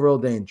real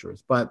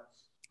dangerous. But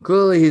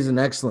clearly he's in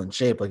excellent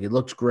shape. He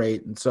looks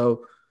great. And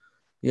so,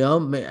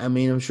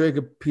 I'm sure he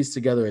could piece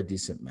together a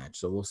decent match.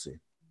 So we'll see.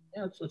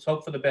 Yeah, let's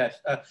hope for the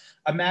best.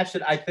 A match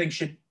that I think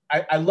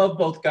I love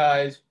both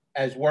guys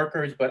as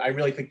workers, but I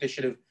really think this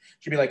should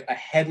be like a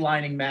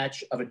headlining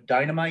match of a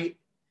Dynamite,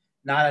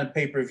 not on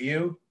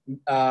pay-per-view.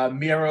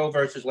 Miro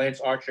versus Lance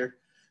Archer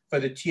for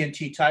the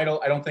TNT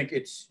title. I don't think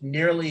it's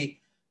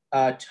nearly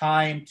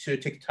time to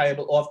take the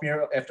title off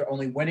Miro after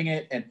only winning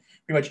it, and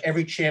pretty much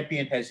every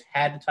champion has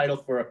had the title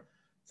for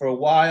a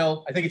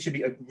while. I think it should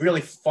be a really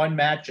fun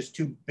match, just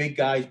two big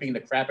guys beating the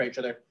crap out of each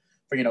other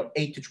for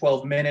 8 to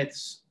 12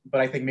 minutes.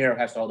 But I think Miro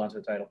has to hold on to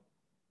the title.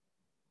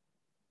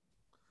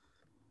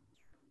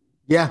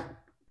 Yeah,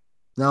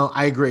 no,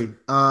 I agree.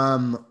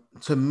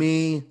 To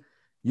me,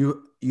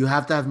 you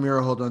have to have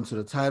Miro hold on to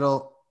the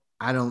title.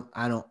 I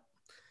don't.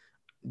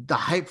 The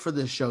hype for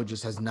this show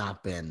just has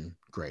not been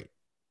great.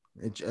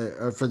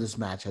 Or for this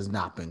match has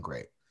not been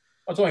great.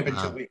 It's only been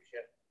 2 weeks. Yeah.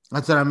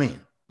 That's what I mean.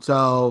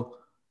 So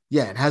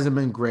yeah, it hasn't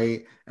been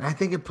great, and I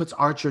think it puts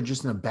Archer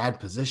just in a bad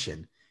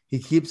position. He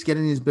keeps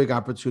getting these big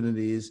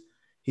opportunities.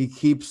 He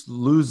keeps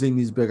losing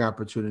these big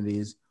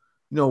opportunities.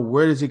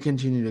 Where does he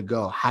continue to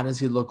go? How does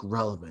he look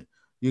relevant?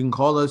 You can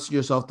call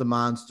yourself the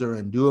monster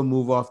and do a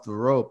move off the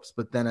ropes,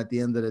 but then at the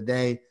end of the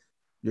day,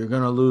 you're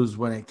going to lose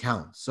when it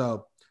counts.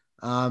 So,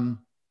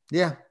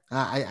 yeah,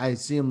 I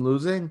see him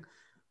losing.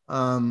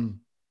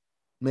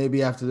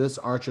 Maybe after this,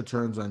 Archer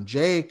turns on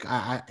Jake.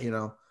 I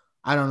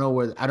don't know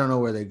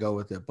where they go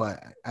with it,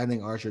 but I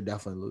think Archer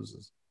definitely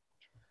loses.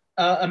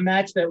 A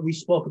match that we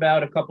spoke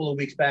about a couple of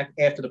weeks back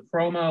after the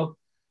promo,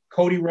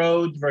 Cody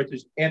Rhodes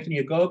versus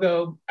Anthony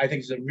Ogogo. I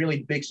think it's a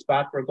really big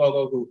spot for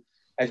Ogogo, who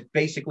has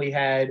basically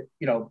had,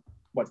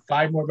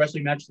 5 more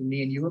wrestling matches than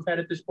me and you have had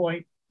at this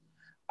point.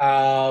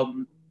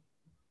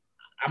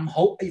 I'm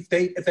hoping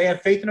if they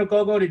have faith in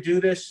Ogogo to do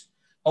this,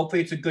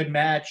 hopefully it's a good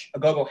match.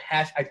 Ogogo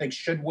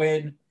should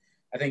win.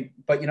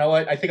 But you know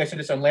what? I think I said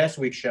this on last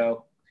week's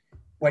show.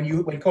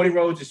 When Cody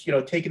Rhodes is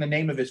taking the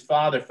name of his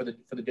father for the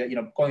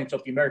calling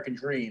himself the American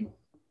Dream,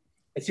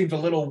 it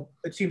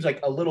seems like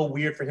a little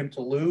weird for him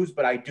to lose.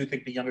 But I do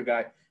think the younger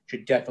guy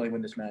should definitely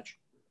win this match.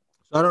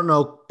 So I don't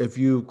know if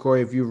you,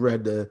 Corey, if you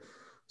read the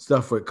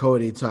stuff with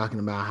Cody talking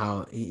about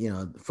how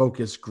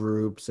focus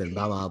groups and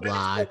blah blah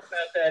blah. He spoke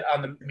about that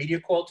on the media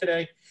call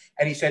today,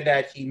 and he said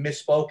that he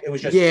misspoke. It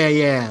was just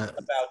about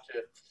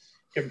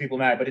different people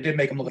mad, but it did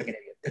make him look like an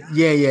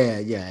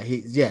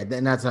idiot. Yeah.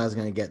 Then that's what I was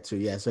gonna get to.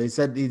 Yeah. So he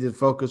said he did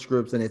focus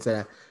groups, and it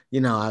said,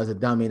 I was a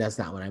dummy. That's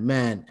not what I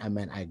meant. I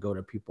meant I go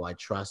to people I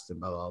trust and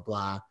blah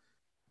blah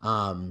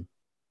blah.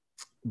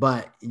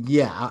 But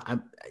yeah,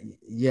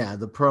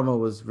 the promo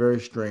was very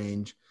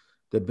strange.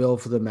 The bill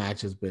for the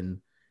match has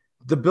been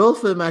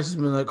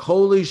like,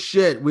 holy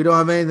shit, we don't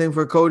have anything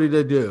for Cody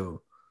to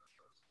do.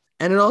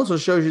 And it also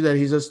shows you that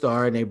he's a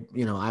star, and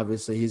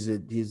obviously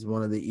he's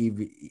one of the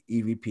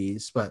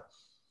EVPs. But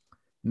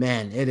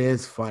man, it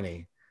is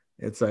funny.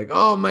 It's like,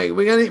 oh my,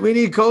 we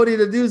need Cody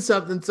to do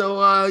something.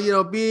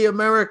 So be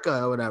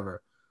America or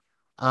whatever.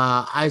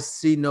 I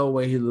see no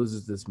way he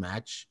loses this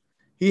match.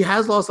 He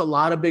has lost a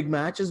lot of big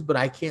matches, but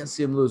I can't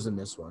see him losing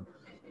this one.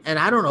 And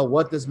I don't know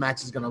what this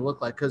match is going to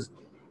look like, because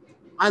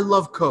I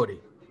love Cody.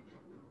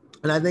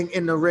 And I think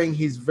in the ring,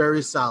 he's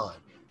very solid.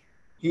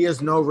 He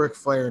has no Ric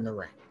Flair in the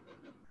ring.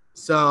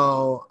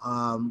 So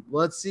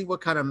let's see what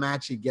kind of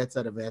match he gets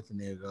out of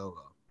Anthony Ogogo.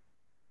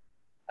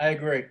 I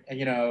agree.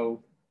 And,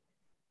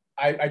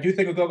 I do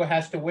think Ogogo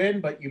has to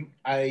win, but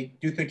I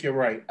do think you're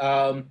right.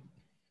 So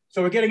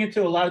we're getting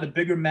into a lot of the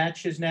bigger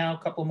matches now. A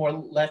couple more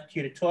left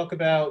here to talk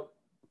about.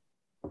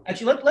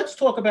 Actually, let's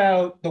talk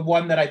about the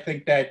one that I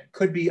think that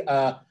could be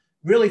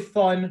really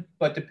fun,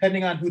 but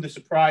depending on who the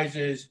surprise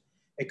is,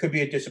 it could be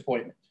a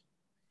disappointment.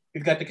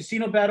 We've got the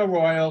Casino Battle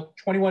Royal,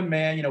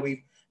 21-man.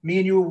 Me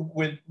and you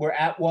were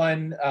at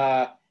one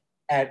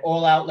at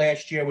All Out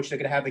last year, which they're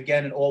going to have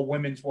again an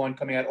all-women's one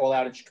coming out All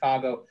Out in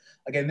Chicago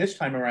again this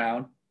time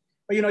around.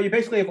 But, you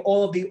basically have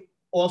all of the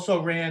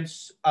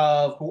also-rans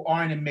of who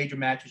aren't in major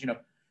matches,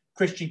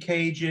 Christian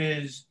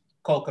Cage's,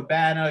 Colt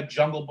Cabana,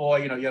 Jungle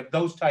Boy, you have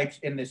those types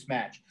in this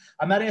match.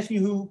 I'm not asking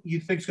you who you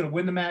think is going to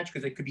win the match,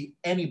 because it could be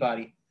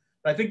anybody.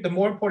 But I think the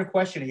more important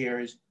question here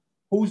is,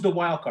 who's the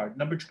wild card,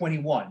 number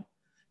 21?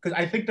 Because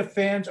I think the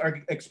fans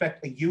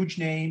expect a huge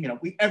name.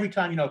 Every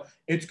time,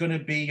 it's going to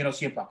be,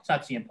 CM Punk. It's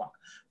not CM Punk.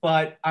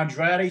 But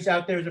Andrade's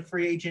out there as a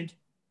free agent.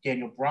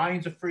 Daniel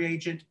Bryan's a free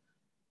agent.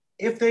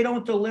 If they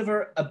don't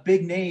deliver a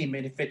big name,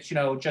 and if it's,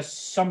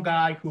 just some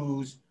guy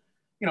who's,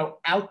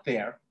 out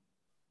there,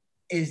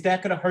 is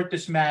that going to hurt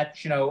this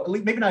match? At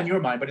least maybe not in your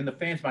mind, but in the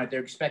fans' mind,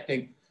 they're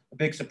expecting a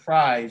big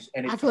surprise.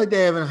 And I feel like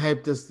they haven't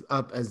hyped this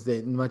up as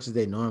much as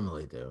they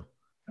normally do.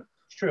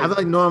 It's true. I feel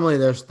like normally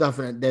there's stuff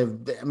in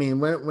it.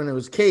 When it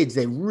was Cage,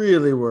 they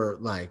really were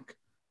like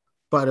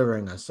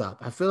buttering us up.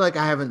 I feel like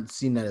I haven't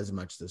seen that as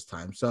much this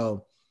time.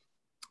 So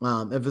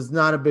if it's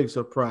not a big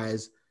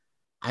surprise,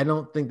 I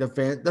don't think the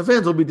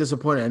fans will be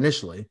disappointed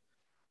initially.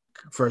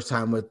 First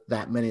time with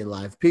that many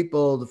live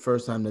people, the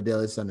first time the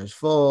Daily Center's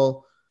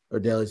full, or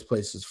Daly's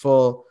place is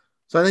full.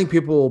 So I think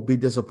people will be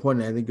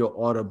disappointed. I think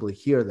you'll audibly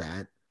hear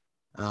that.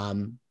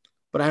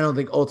 But I don't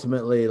think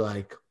ultimately,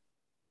 like,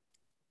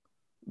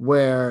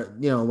 where,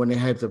 when they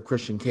hyped up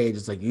Christian Cage,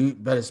 it's like, you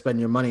better spend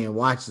your money and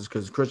watch this,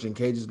 because Christian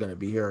Cage is going to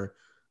be here.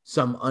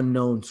 Some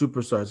unknown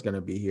superstar is going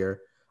to be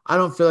here. I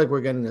don't feel like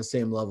we're getting the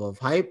same level of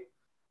hype,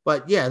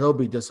 but yeah, there'll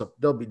be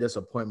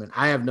disappointment.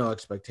 I have no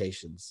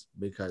expectations,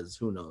 because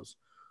who knows?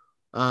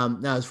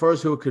 Now, as far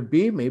as who it could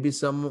be, maybe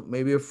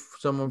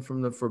someone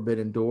from the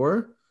Forbidden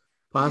Door,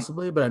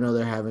 possibly, but I know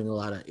they're having a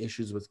lot of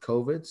issues with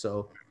COVID,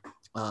 so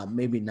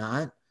maybe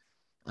not.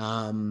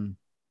 But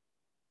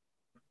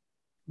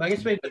I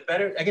guess maybe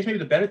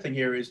the better thing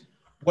here is,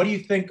 what do you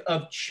think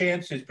of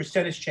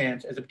percentage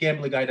chance, as a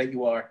gambling guy that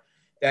you are,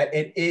 that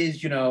it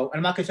is, and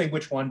I'm not going to say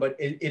which one, but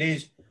it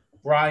is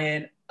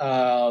Bryan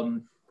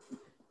or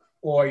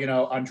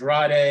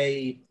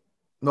Andrade.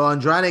 Well,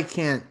 Andrade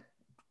can't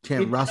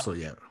wrestle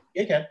yet.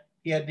 Yeah,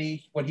 he had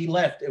when he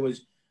left, it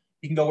was,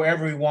 he can go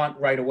wherever he want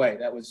right away.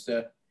 That was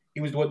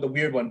he was the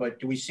weird one. But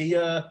do we see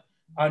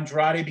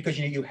Andrade, because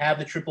you have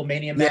the Triple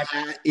Mania match?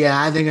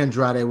 Yeah, I think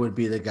Andrade would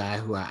be the guy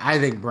who I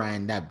think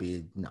Bryan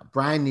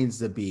Bryan needs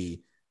to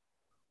be.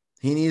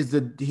 He needs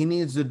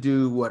to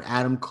do what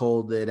Adam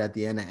Cole did at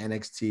the end of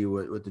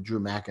NXT with the Drew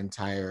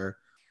McIntyre.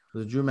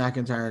 The Drew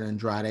McIntyre and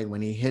Andrade,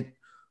 when he hit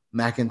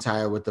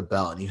McIntyre with the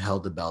belt and he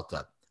held the belt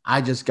up.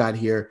 I just got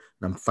here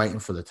and I'm fighting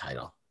for the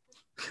title.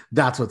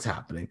 That's what's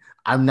happening.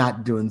 I'm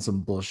not doing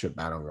some bullshit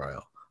battle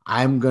royal.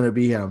 I'm going to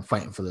be here. I'm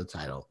fighting for the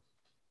title.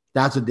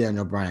 That's what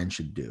Daniel Bryan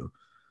should do.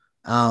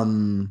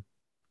 Will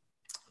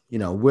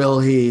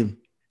he,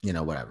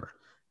 whatever.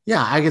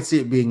 Yeah, I could see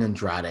it being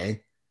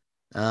Andrade.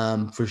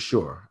 For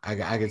sure.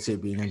 I could see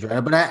it being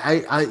Andrade, but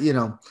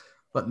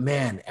but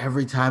man,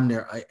 every time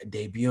they're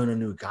debuting a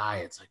new guy,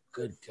 it's like,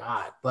 good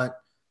God.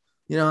 But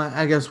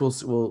I guess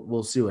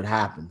we'll see what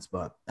happens,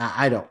 but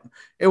I don't.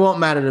 It won't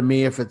matter to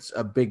me if it's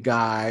a big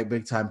guy,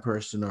 big time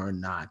person or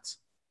not.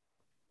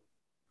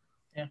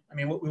 Yeah,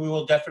 we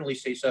will definitely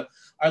see. So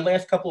our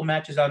last couple of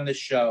matches on this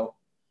show,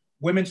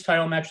 women's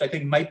title match, I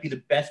think might be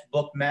the best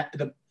book match,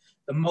 the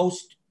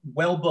most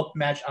well booked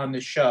match on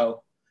this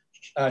show.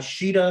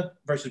 Shida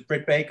versus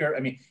Britt Baker.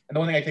 And the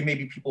only thing I think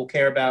maybe people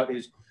care about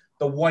is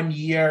the 1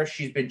 year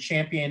she's been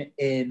champion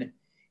in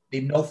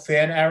the no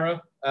fan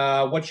era.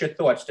 What's your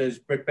thoughts? Does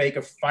Britt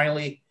Baker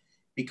finally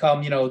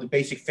become, the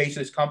basic face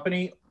of this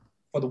company?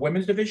 for the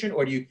women's division,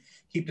 or do you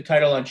keep the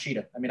title on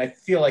Sheeta? I mean, I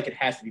feel like it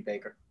has to be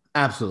Baker.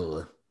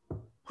 Absolutely.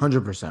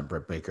 100%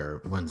 Britt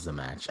Baker wins the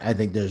match. I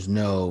think there's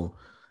no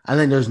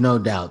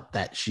doubt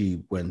that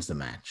she wins the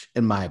match,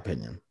 in my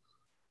opinion.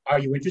 Are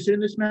you interested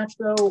in this match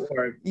though,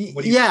 or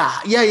what do you?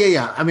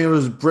 Yeah. I mean, it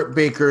was Britt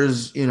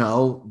Baker's,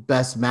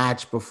 best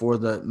match before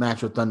the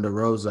match with Thunder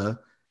Rosa.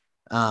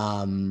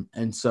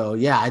 And so,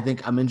 yeah, I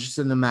think I'm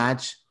interested in the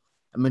match.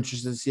 I'm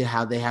interested to see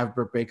how they have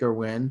Britt Baker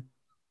win.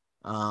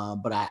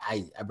 But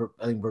I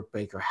think Britt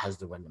Baker has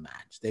to win the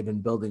match. They've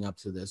been building up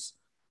to this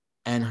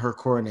and her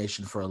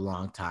coronation for a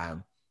long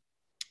time.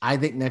 I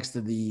think next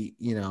to the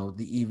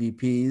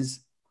EVPs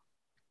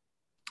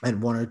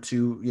and one or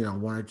two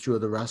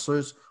of the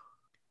wrestlers,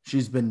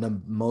 she's been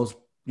the most,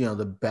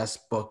 the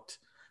best booked,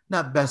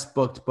 not best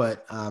booked,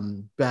 but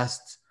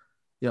best,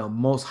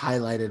 most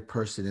highlighted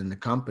person in the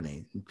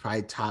company,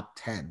 probably top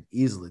 10,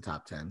 easily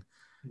top 10.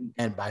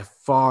 And by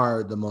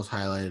far the most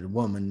highlighted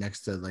woman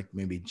next to like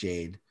maybe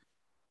Jade.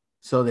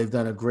 So they've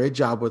done a great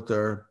job with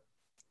her.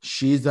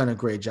 She's done a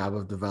great job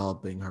of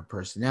developing her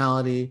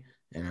personality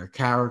and her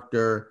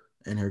character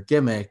and her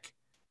gimmick.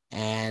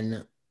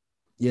 And,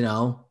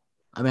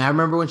 I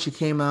remember when she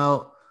came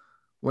out,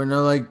 when they're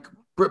like,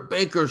 Britt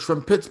Baker's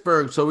from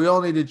Pittsburgh, so we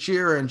all need to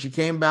cheer her. And she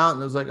came out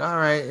and it was like, all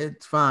right,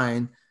 it's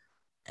fine.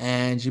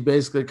 And she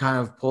basically kind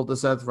of pulled the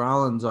Seth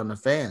Rollins on the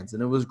fans,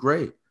 and it was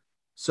great.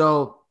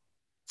 So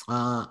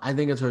I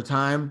think it's her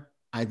time.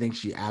 I think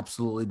she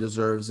absolutely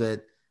deserves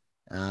it.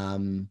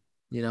 And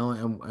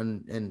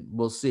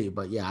we'll see.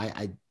 But yeah,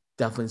 I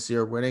definitely see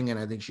her winning, and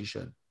I think she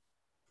should.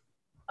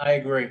 I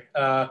agree.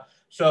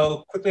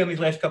 So quickly on these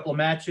last couple of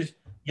matches,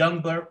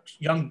 Young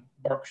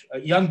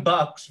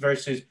Bucks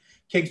versus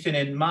Kingston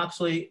and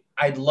Moxley.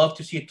 I'd love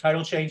to see a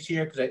title change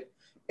here because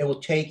it will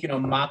take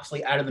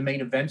Moxley out of the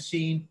main event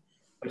scene,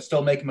 but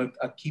still make him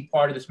a key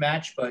part of this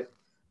match. But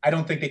I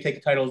don't think they take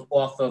the titles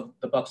off of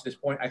the Bucks at this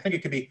point. I think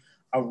it could be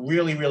a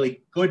really,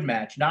 really good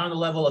match, not on the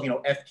level of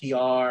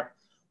FTR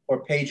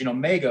or Page and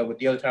Omega with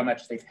the other title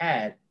matches they've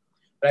had,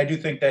 but I do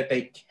think that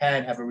they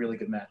can have a really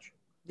good match.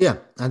 Yeah,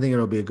 I think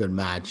it'll be a good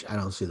match. I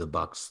don't see the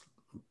Bucks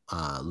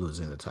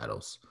losing the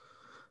titles.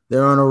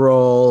 They're on a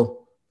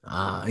roll.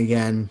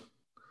 Again,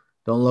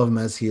 don't love them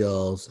as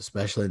heels,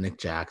 especially Nick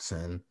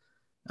Jackson.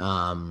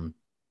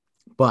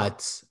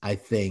 But I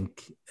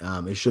think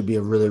it should be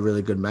a really,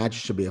 really good match.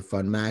 It should be a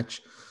fun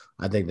match.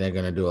 I think they're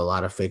going to do a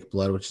lot of fake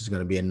blood, which is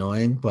going to be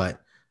annoying,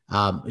 but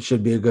it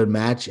should be a good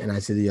match, and I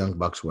see the Young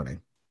Bucks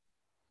winning.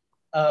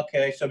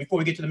 Okay, so before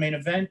we get to the main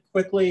event,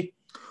 quickly.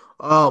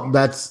 Oh,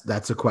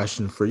 that's a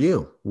question for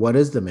you. What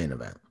is the main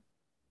event?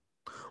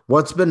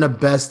 What's been the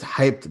best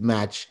hyped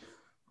match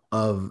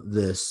of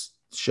this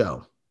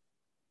show?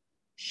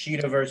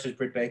 Sheeta versus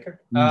Britt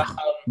Baker. No,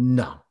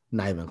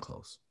 not even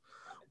close.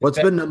 What's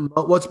been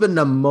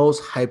the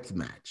most hyped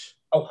match?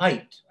 Oh,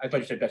 hyped. I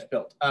thought you said best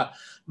built.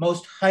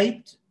 Most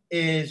hyped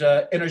is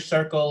Inner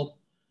Circle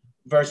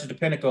versus the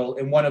Pinnacle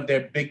in one of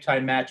their big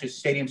time matches,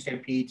 Stadium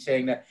Stampede,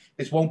 saying that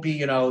this won't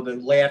be, the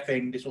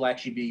laughing. This will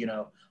actually be,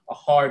 a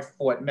hard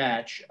fought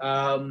match.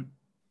 I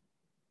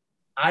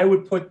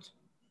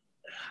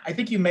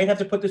think you may have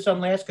to put this on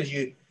last because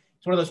it's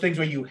one of those things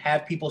where you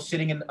have people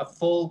sitting in a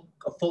full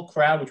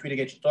crowd, which we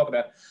didn't get to talk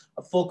about,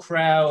 a full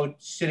crowd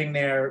sitting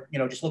there,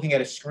 just looking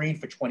at a screen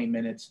for 20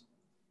 minutes.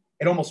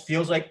 It almost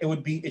feels like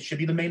it should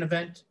be the main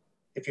event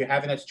if you're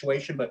having that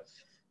situation, but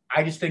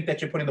I just think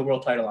that you're putting the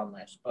world title on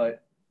last.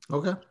 But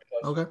okay.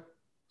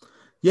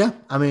 Yeah,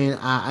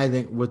 I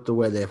think with the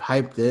way they've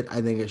hyped it,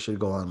 I think it should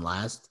go on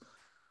last.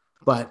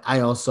 But I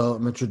also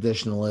am a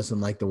traditionalist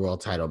and like the world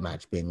title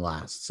match being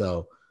last.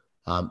 So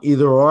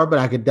either or, but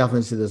I could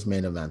definitely see this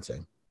main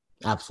eventing.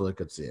 Absolutely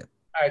could see it.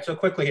 All right, so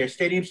quickly here,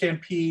 Stadium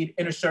Stampede,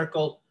 Inner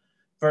Circle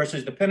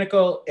versus the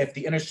Pinnacle. If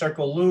the Inner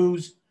Circle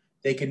lose,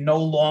 they can no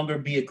longer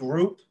be a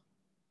group.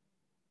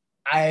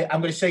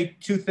 I'm going to say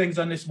two things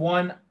on this.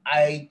 One,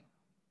 I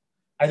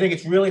think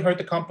it's really hurt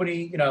the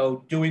company,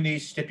 doing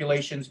these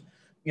stipulations,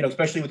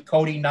 especially with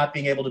Cody not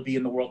being able to be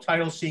in the world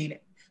title scene,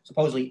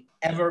 supposedly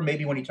ever.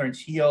 Maybe when he turns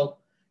heel,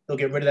 he'll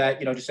get rid of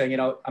that, just saying, I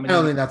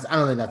don't think that's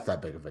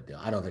that big of a deal.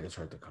 I don't think it's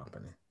hurt the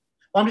company.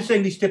 Well, I'm just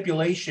saying these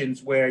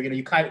stipulations where,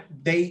 you kind of,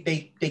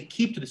 they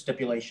keep to the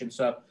stipulation.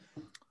 So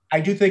I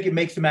do think it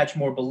makes the match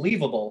more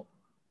believable,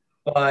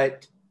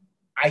 but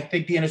I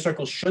think the Inner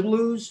Circle should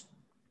lose.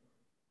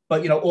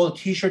 But, all the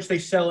T-shirts they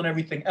sell and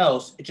everything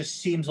else, it just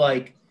seems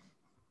like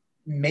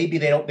maybe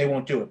they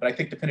won't do it. But I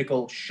think the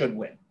Pinnacle should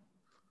win.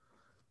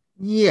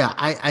 Yeah,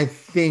 I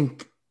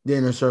think the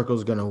Inner Circle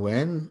is going to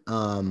win.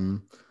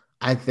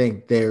 I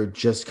think they're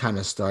just kind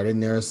of starting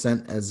their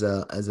ascent as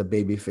a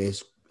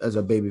babyface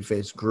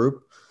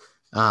group.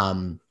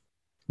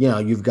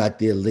 You've got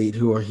the Elite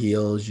who are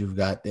heels, you've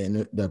got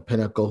the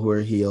Pinnacle who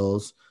are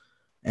heels,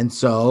 and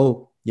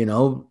so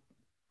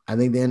I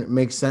think then it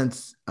makes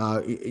sense. You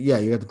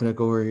got the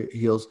Pinnacle who are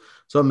heels,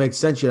 so it makes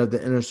sense you have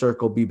the Inner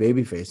Circle be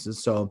baby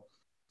faces. So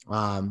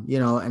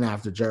and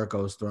after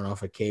Jericho was thrown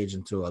off a cage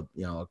into a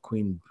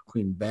queen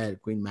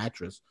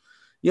mattress,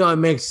 it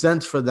makes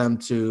sense for them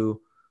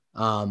to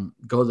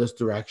go this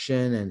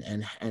direction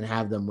and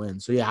have them win.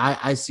 So yeah,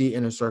 I see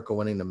Inner Circle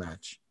winning the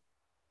match.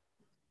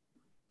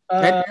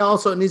 And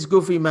also in these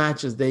goofy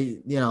matches,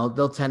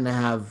 they'll tend to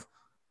have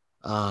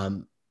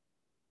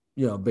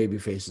baby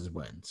faces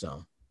win.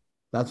 So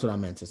that's what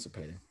I'm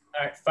anticipating.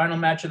 All right, final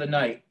match of the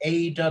night.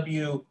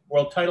 AEW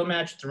World Title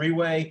match,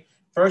 3-way.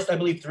 First, I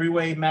believe,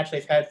 3-way match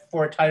they've had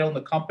for a title in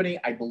the company,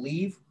 I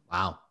believe.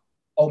 Wow.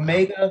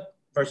 Omega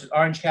versus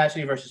Orange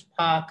Cassidy versus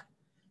Pac.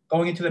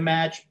 Going into the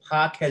match,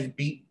 Pac has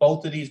beat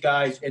both of these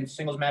guys in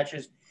singles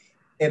matches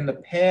in the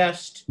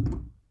past.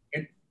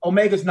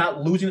 Omega's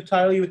not losing the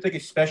title, you would think,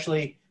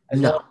 especially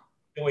as well as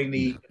doing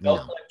the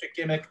belt electric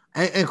gimmick.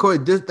 And Corey,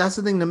 that's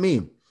the thing to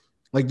me.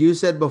 Like you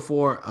said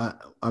before,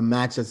 a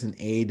match that's an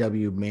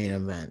AEW main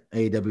event,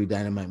 AEW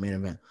Dynamite main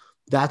event.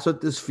 That's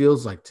what this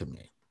feels like to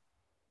me.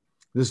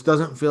 This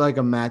doesn't feel like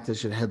a match that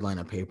should headline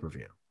a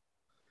pay-per-view.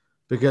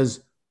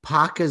 Because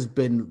Pac has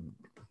been,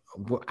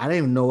 I don't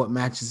even know what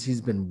matches he's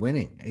been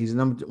winning. He's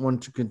number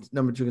two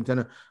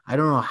contender. I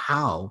don't know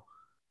how.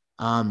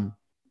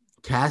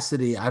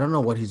 Cassidy, I don't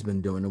know what he's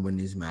been doing to win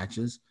these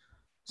matches.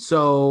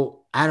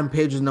 So Adam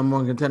Page is number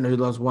one contender. He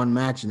lost one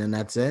match and then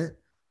that's it.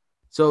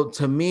 So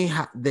to me,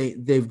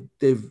 they've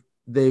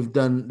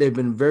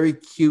been very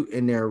cute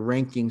in their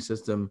ranking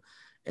system,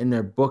 in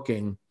their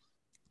booking,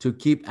 to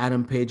keep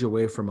Adam Page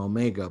away from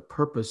Omega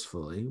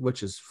purposefully,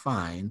 which is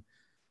fine.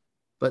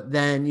 But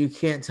then you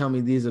can't tell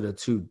me these are the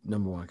two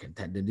number one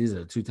contenders. These are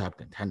the two top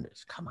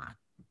contenders. Come on,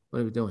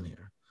 what are we doing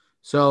here?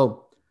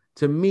 So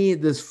to me,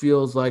 this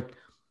feels like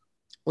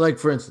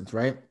for instance,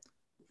 right?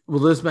 Will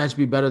this match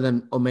be better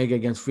than Omega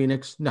against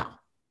Phoenix? No, of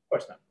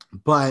course not.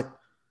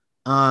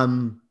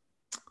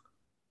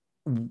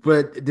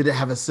 But did it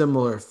have a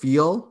similar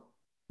feel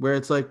where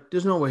it's like,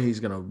 there's no way he's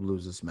going to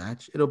lose this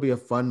match. It'll be a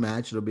fun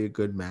match. It'll be a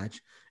good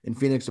match. And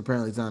Phoenix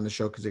apparently is not on the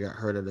show because he got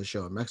hurt at a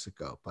show in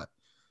Mexico. But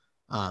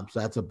so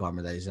that's a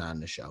bummer that he's not on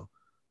the show.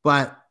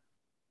 But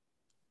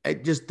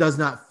it just does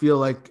not feel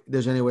like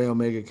there's any way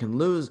Omega can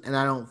lose. And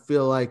I don't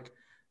feel like,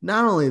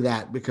 not only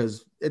that,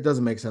 because it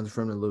doesn't make sense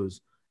for him to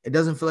lose, it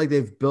doesn't feel like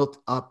they've built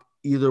up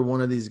either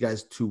one of these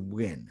guys to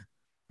win.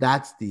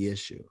 That's the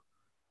issue.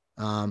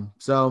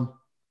 So,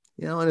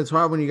 and it's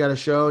hard when you got a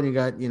show and you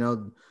got,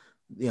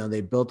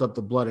 they built up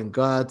the blood and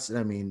guts. And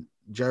I mean,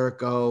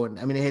 Jericho, and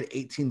I mean, they had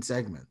 18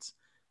 segments.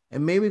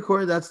 And maybe,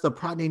 Corey, that's the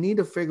problem. They need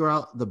to figure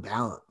out the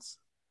balance.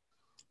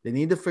 They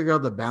need to figure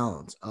out the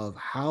balance of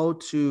how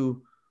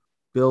to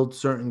build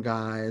certain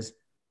guys.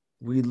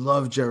 We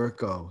love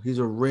Jericho. He's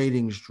a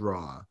ratings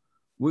draw.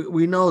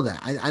 We know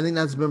that. I think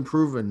that's been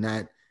proven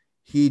that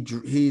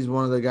he's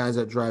one of the guys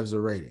that drives the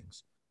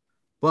ratings.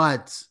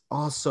 But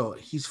also,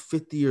 he's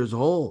 50 years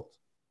old.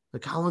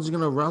 Like, how long is he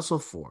going to wrestle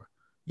for?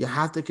 You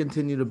have to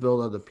continue to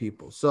build other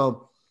people.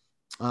 So,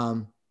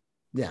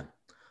 yeah.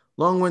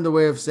 Long-winded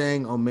way of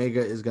saying Omega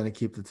is going to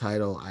keep the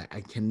title.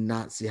 I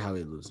cannot see how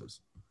he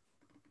loses.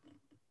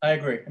 I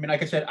agree. I mean,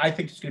 like I said, I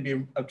think it's going to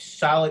be a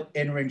solid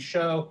in-ring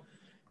show,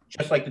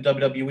 just like the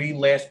WWE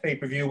last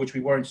pay-per-view, which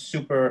we weren't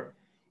super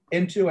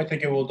into. I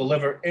think it will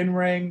deliver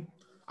in-ring.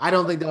 I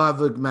don't think they'll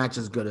have a match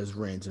as good as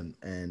Reigns and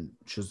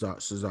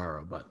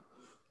Cesaro, but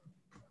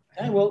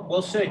yeah,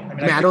 we'll see.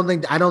 I don't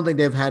think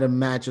they've had a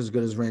match as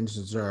good as Reigns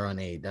and Cesaro on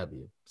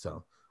AEW.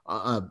 So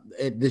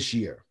this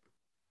year,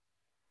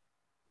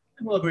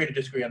 we'll agree to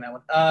disagree on that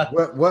one.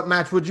 What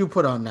match would you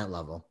put on that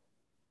level?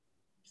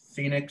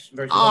 Phoenix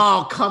versus.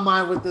 Oh, come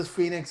on with this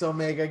Phoenix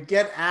Omega!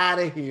 Get out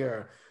of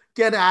here!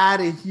 Get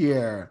out of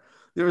here!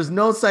 There was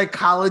no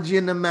psychology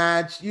in the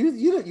match. You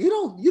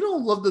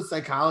don't love the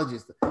psychology.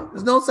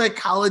 There's no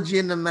psychology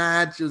in the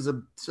match. It was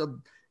a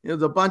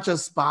bunch of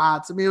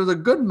spots. I mean, it was a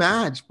good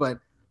match, but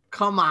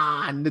come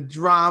on, the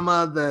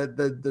drama,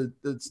 the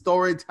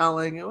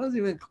storytelling, it wasn't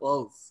even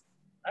close.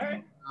 All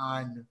right.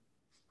 All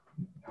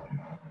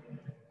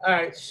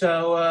right.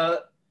 So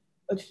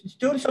let's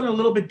do something a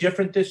little bit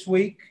different this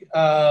week.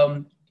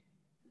 Due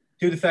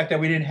to the fact that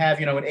we didn't have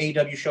an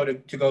AEW show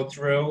to go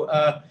through.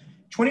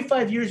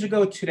 25 years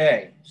ago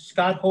today,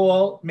 Scott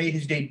Hall made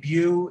his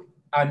debut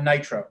on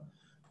Nitro,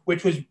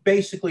 which was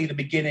basically the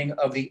beginning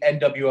of the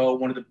NWO,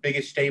 one of the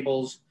biggest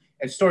stables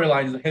and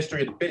storylines in the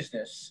history of the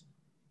business.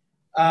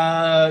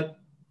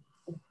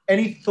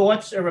 Any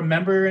thoughts or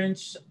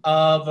remembrance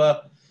of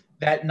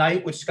that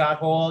night with Scott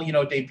Hall,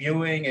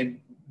 debuting, and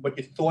what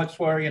your thoughts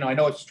were? I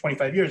know it's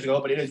 25 years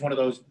ago, but it is one of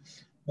those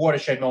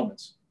watershed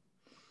moments.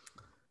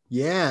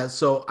 Yeah,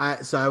 so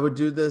I would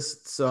do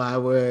this. So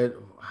what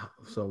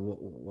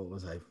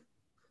was I?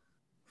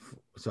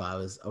 So I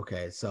was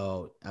okay.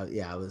 So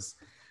I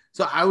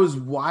was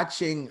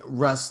watching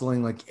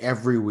wrestling like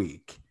every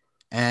week,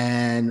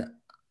 and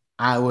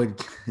I'd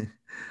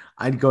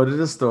go to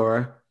the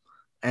store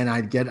and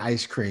I'd get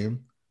ice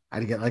cream.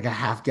 I'd get like a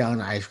half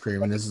gallon of ice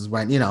cream. And this is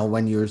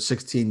when you're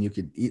 16, you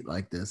could eat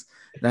like this.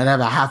 And I'd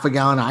have a half a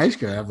gallon of ice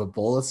cream. I'd have a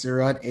bowl of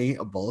cereal at 8,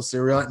 a bowl of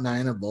cereal at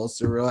 9, a bowl of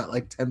cereal at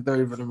like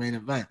 10:30 for the main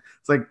event.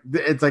 It's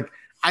like,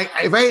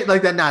 if I ate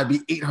like that now, I'd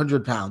be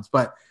 800 pounds.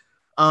 But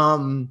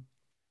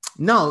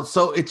No,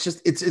 so it's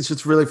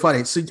just really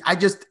funny. So I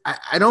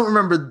don't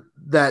remember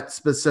that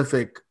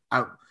specific.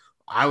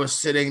 I was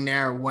sitting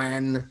there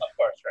when, Of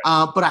course,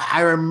 right? but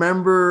I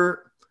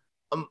remember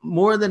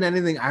more than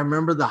anything. I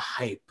remember the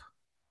hype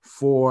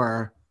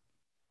for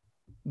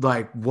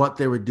like what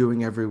they were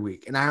doing every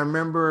week, and I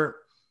remember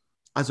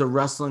as a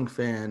wrestling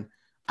fan,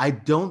 I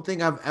don't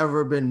think I've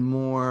ever been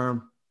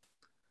more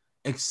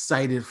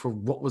excited for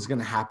what was going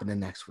to happen the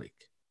next week.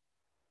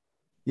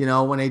 You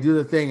know, when they do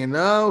the thing and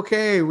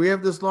okay, we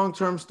have this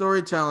long-term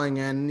storytelling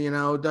and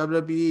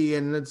WWE,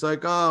 and it's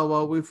like, oh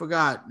well, we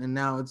forgot, and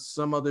now it's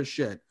some other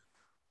shit.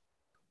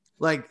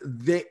 Like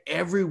they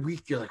every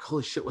week you're like,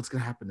 holy shit, what's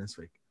gonna happen this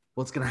week?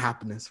 What's gonna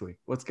happen this week?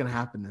 What's gonna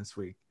happen this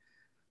week?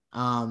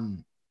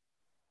 Um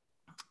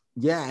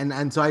yeah,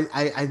 and so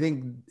I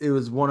think it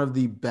was one of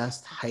the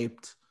best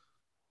hyped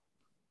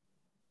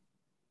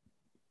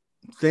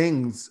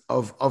things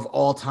of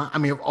all time. I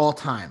mean, of all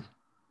time.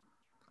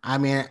 I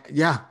mean,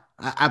 yeah,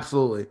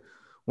 absolutely.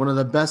 One of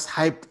the best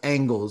hyped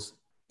angles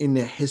in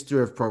the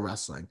history of pro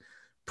wrestling.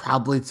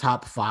 Probably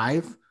top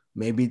five,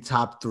 maybe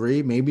top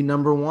three, maybe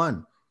number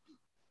one.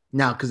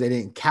 Now, because they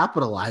didn't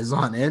capitalize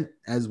on it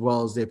as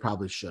well as they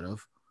probably should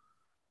have.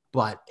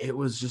 But it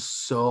was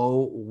just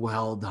so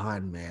well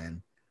done,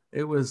 man.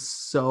 It was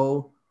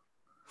so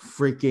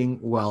freaking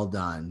well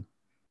done.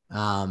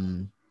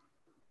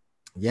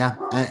 Yeah,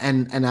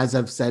 and as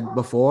I've said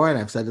before, and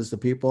I've said this to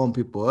people, and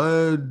people,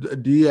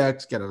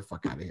 DX, get the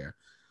fuck out of here.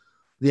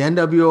 The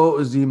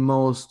NWO is the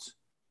most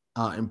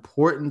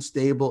important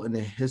stable in the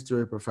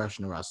history of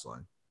professional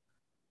wrestling.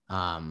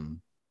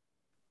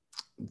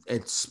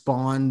 It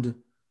spawned.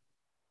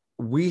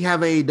 We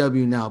have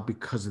AEW now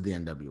because of the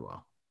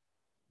NWO.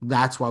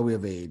 That's why we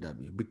have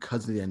AEW,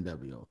 because of the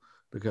NWO,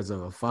 because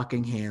of a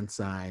fucking hand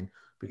sign,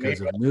 because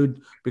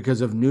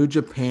of New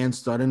Japan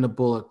starting the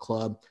Bullet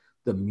Club.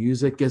 The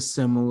music is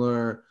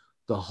similar.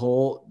 It's the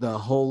whole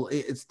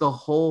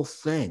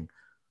thing.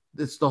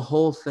 It's the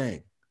whole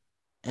thing.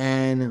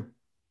 And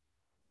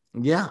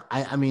yeah,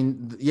 I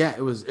mean, yeah,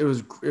 it was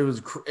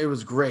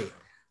great.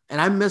 And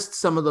I missed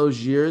some of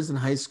those years in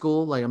high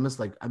school. Like I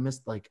missed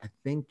I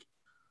think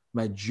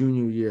my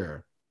junior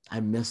year. I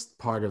missed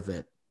part of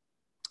it.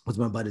 Was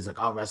my buddy's like,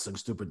 oh, wrestling's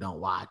stupid, don't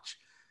watch.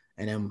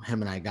 And then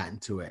him and I got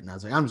into it. And I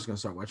was like, I'm just gonna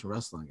start watching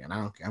wrestling again. I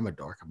don't care. I'm a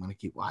dork. I'm gonna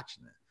keep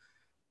watching it.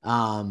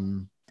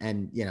 And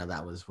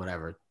that was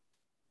whatever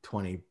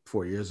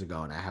 24 years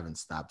ago, and I haven't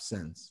stopped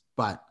since.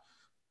 But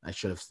I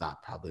should have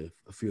stopped probably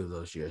a few of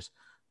those years.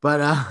 But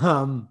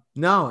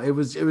no, it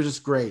was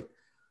just great.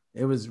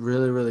 It was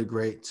really, really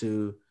great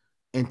to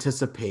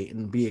anticipate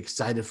and be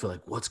excited for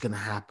like what's gonna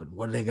happen.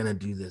 What are they gonna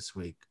do this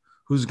week?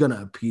 Who's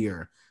gonna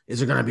appear? Is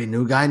there gonna be a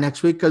new guy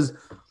next week? Because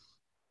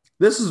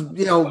this is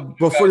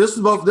before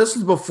the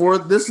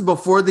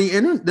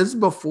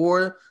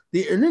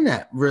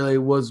internet really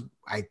was.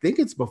 I think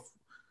it's before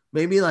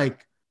maybe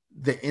like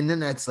the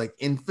internet's like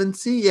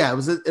infancy. Yeah, it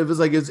was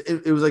like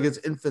its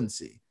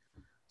infancy.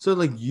 So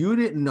like you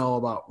didn't know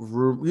about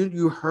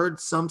you heard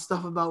some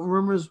stuff about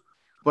rumors,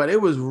 but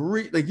it was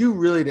like you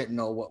really didn't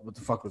know what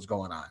the fuck was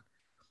going on.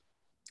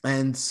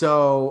 And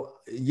so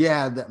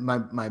yeah, that my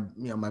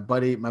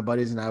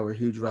buddies and I were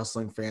huge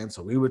wrestling fans,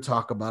 so we would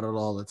talk about it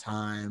all the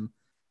time.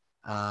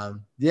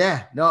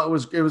 Yeah, no, it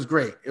was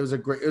great. It was a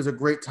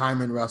great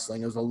time in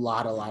wrestling. It was a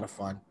lot of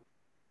fun.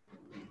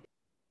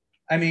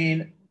 I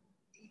mean,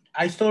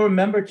 I still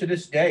remember to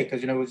this day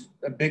because it was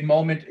a big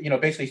moment.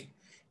 Basically,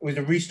 it was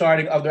the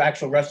restarting of the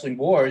actual wrestling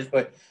wars.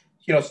 But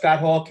Scott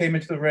Hall came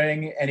into the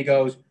ring and he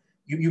goes,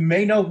 "You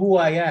may know who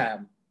I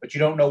am, but you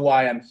don't know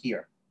why I'm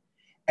here."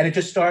 And it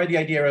just started the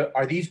idea: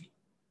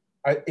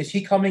 is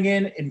he coming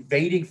in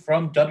invading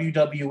from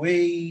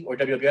WWE or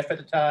WWF at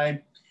the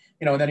time?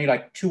 And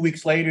then 2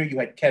 weeks later, you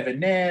had Kevin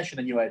Nash, and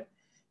then you had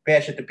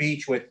Bash at the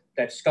Beach with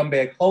that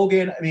scumbag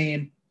Hogan. I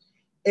mean,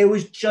 it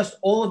was just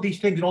all of these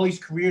things and all these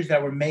careers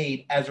that were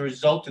made as a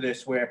result of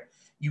this, where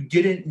you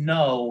didn't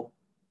know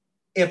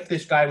if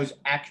this guy was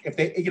if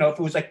it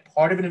was like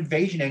part of an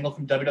invasion angle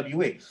from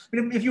WWE. I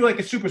mean, if you were like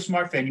a super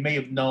smart fan, you may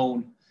have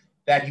known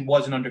that he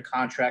wasn't under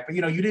contract, but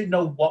you didn't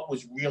know what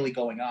was really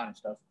going on and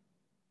stuff.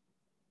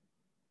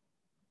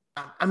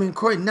 I mean,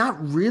 Corey, not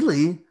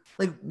really.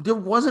 Like there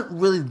wasn't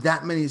really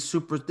that many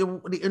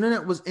the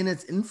internet was in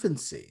its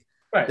infancy.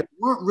 Right. There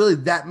weren't really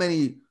that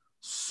many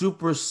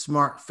super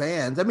smart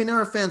fans. I mean, there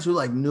are fans who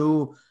like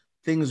knew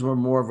things were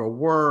more of a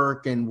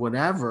work and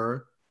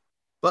whatever,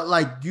 but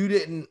like you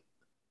didn't,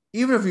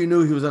 even if you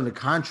knew he was under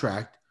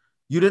contract,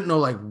 you didn't know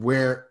like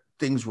where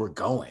things were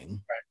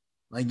going. Right.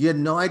 Like you had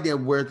no idea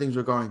where things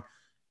were going.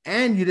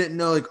 And you didn't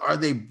know, like, are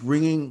they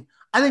bringing,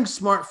 I think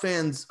smart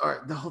fans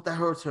are, that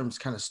whole term is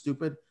kind of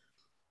stupid.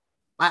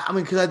 I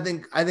mean, because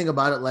I think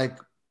about it like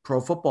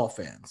pro football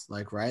fans,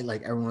 like, right?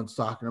 Like everyone's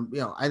talking,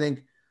 I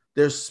think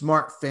there's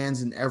smart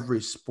fans in every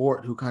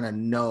sport who kind of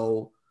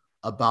know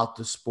about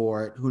the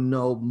sport, who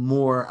know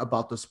more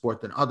about the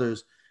sport than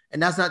others.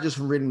 And that's not just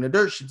from reading the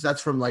dirt sheets.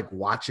 That's from like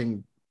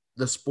watching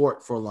the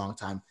sport for a long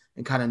time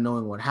and kind of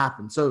knowing what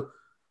happened. So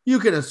you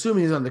can assume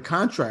he's under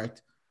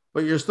contract,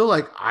 but you're still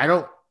like, I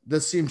don't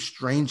this seems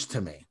strange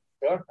to me.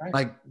 Sure, right.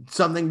 Like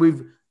something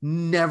we've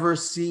never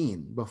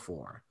seen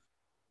before.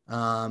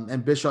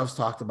 And Bischoff's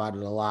talked about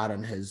it a lot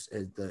on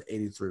the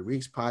 83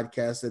 Weeks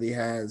podcast that he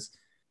has.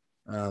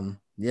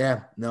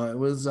 It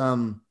was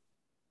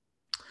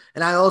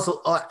and I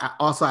also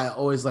I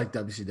always liked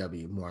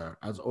WCW more.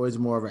 I was always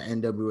more of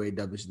an NWA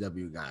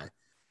WCW guy.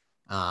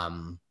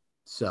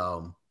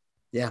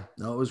 It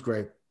was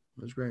great.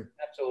 It was great.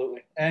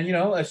 Absolutely. And,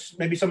 as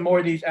maybe some more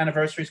of these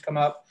anniversaries come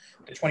up,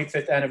 the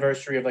 25th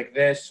anniversary of like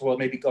this, we'll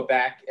maybe go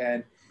back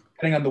and,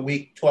 depending on the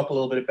week, talk a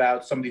little bit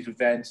about some of these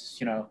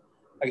events. Like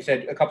I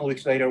said, a couple of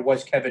weeks later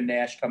was Kevin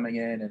Nash coming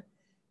in and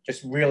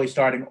just really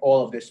starting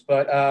all of this.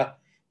 But,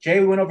 Jay,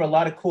 we went over a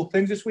lot of cool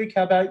things this week.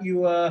 How about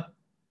you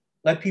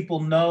let people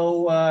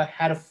know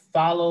how to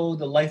follow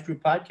the Life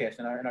Group podcast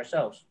and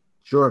ourselves?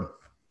 Sure.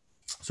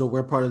 So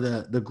we're part of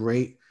the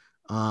great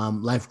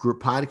Life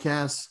Group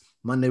podcast.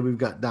 Monday, we've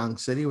got Dong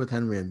City with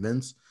Henry and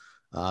Vince,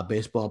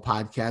 baseball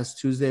podcast.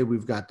 Tuesday,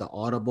 we've got the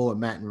Audible with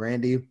Matt and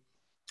Randy,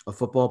 a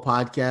football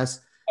podcast.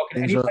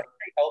 Okay, anybody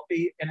stay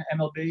healthy in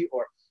MLB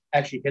or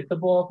actually hit the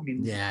ball? I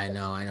mean, yeah, I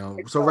know.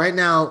 So right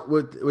now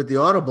with the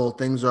Audible,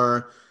 things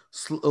are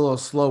a little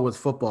slow with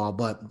football,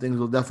 but things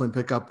will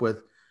definitely pick up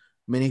with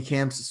mini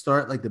camps to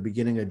start like the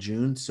beginning of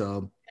June.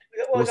 So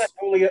we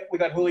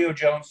got Julio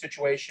Jones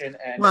situation,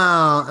 and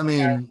I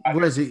mean,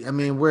 where is he? I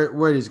mean, where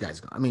are these guys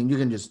going? I mean, you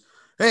can just,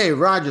 hey,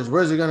 Rodgers,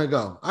 where's he gonna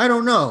go? I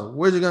don't know.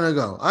 Where's he gonna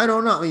go? I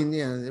don't know. I mean,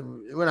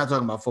 we're not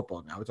talking about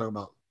football now. We're talking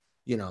about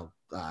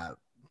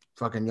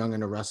fucking Young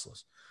and the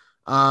Restless.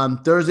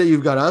 Thursday,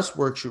 you've got us,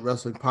 Work Shoot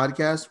Wrestling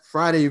Podcast.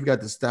 Friday, you've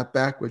got the Step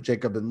Back with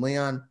Jacob and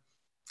Leon.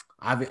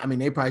 I mean,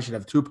 they probably should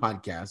have two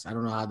podcasts. I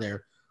don't know how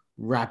they're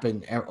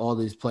wrapping all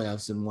these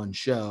playoffs in one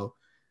show.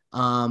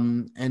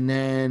 And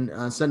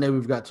then Sunday,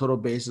 we've got Total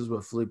Bases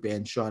with Felipe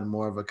and Sean,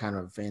 more of a kind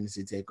of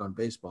fantasy take on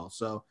baseball.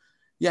 So,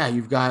 yeah,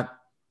 you've got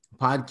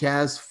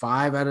podcasts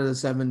 5 out of the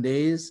 7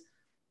 days.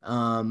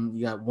 You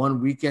got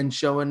one weekend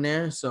show in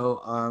there.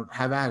 So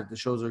have at it. The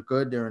shows are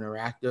good. They're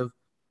interactive.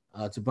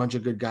 It's a bunch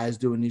of good guys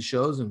doing these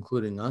shows,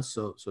 including us.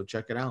 So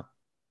check it out.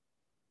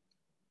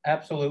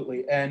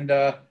 Absolutely. And,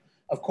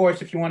 of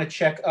course, if you want to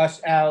check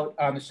us out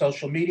on the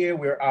social media,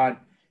 we're on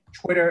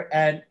Twitter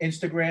and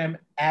Instagram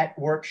at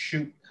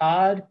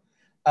WorkShootPod.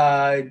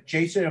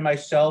 Jason and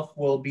myself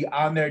will be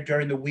on there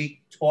during the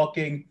week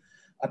talking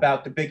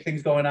about the big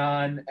things going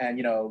on.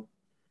 And,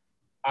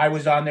 I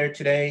was on there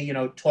today,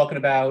 talking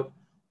about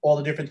all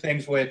the different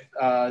things with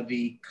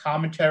the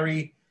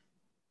commentary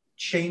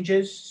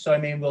changes. So, I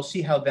mean, we'll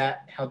see how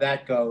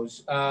that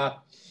goes.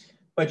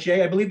 But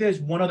Jay, I believe there's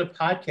one other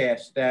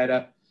podcast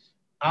that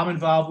I'm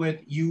involved with.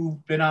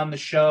 You've been on the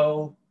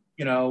show,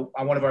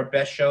 on one of our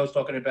best shows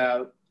talking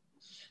about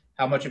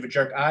how much of a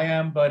jerk I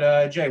am.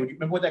 But Jay, would you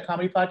remember what that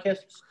comedy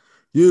podcast is?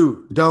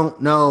 You don't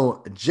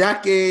know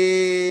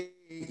Jackie.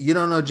 You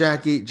don't know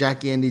Jackie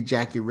Andy,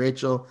 Jackie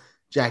Rachel,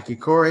 Jackie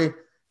Corey,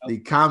 the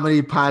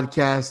comedy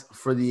podcast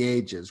for the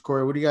ages.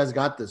 Corey, what do you guys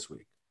got this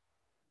week?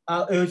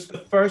 It was the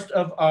first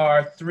of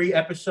our 3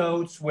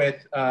 episodes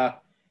with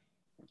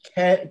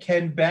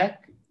Ken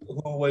Beck,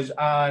 who was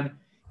on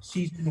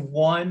season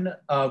 1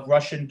 of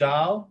Russian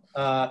Doll.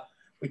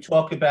 We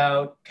talked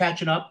about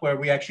catching up, where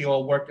we actually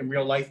all worked in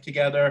real life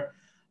together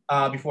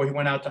before he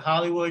went out to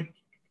Hollywood.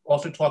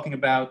 Also talking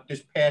about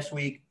this past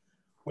week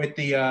with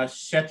the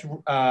Seth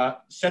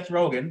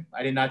Rogen.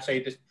 I did not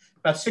say this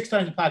about 6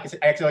 times in the podcast.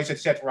 I actually said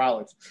Seth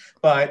Rollins,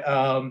 but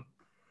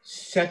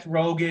Seth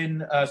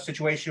Rogen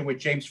situation with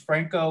James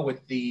Franco, with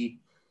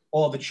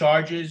all the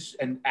charges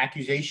and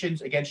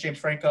accusations against James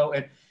Franco,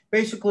 and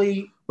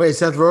basically. Wait,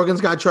 Seth Rogen's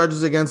got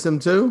charges against him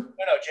too?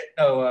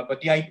 No.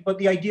 But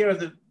the idea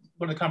of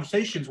one of the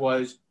conversations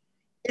was,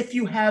 if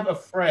you have a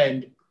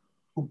friend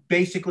who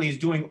basically is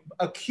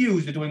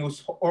accused of doing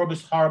all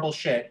this horrible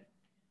shit,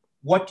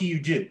 what do you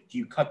do? Do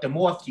you cut them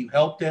off? Do you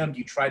help them? Do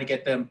you try to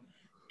get them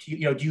to,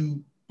 do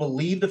you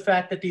believe the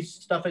fact that this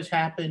stuff has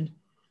happened?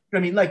 I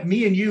mean, like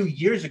me and you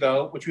years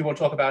ago, which we won't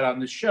talk about on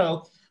this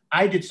show,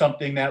 I did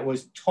something that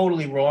was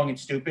totally wrong and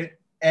stupid.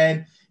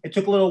 And it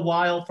took a little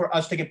while for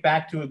us to get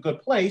back to a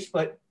good place,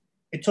 but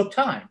it took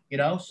time,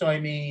 So, I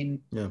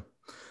mean.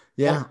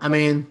 Yeah. I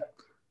mean,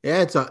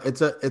 yeah, it's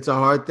a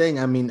hard thing.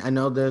 I mean, I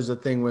know there's a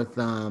thing with,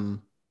 so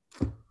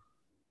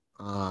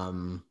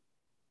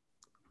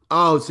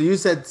you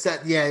said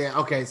Seth. Yeah.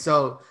 Okay.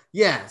 So,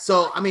 yeah.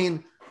 So, I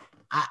mean,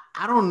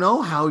 I don't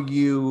know how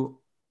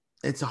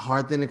it's a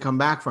hard thing to come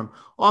back from.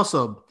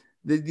 Also,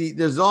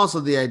 there's also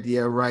the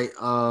idea, right,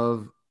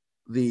 of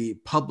the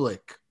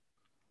public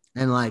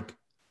and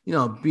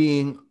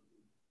being,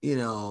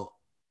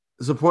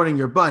 supporting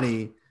your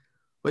buddy,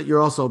 but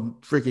you're also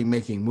freaking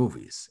making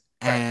movies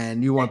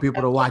and you want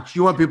people to watch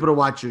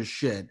your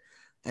shit.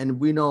 And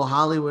we know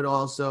Hollywood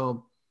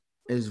also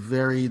is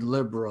very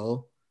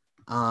liberal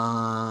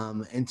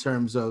in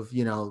terms of,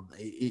 even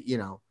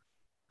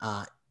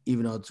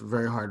though it's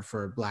very hard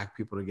for Black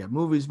people to get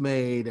movies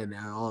made and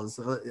all this,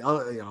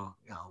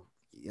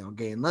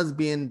 gay and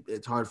lesbian,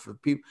 it's hard for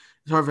people.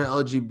 It's hard for the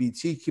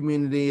LGBT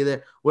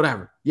community.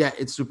 Whatever. Yeah,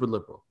 it's super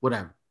liberal.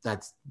 Whatever.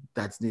 that's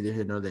neither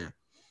here nor there.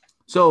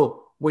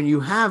 So when you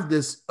have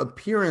this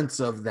appearance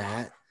of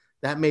that,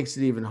 that makes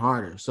it even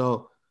harder.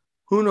 So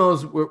who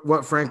knows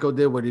what Franco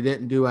did, what he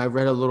didn't do. I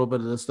read a little bit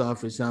of the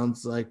stuff. It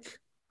sounds like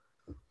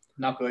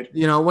not good.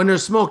 When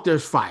there's smoke,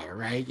 there's fire,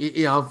 right?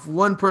 If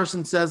one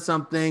person says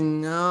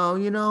something,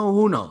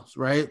 who knows,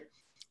 right?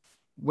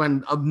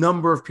 When a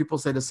number of people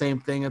say the same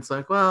thing, it's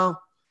like,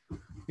 well,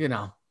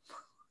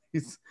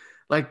 it's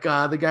like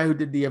the guy who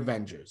did the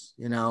Avengers,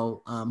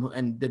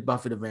 and did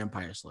Buffy the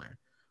Vampire Slayer.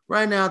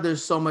 Right now,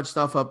 there's so much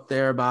stuff up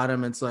there about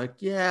him. It's like,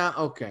 yeah,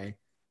 okay.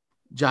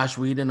 Josh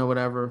Whedon or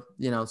whatever,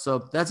 so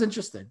that's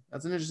interesting.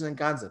 That's an interesting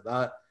concept.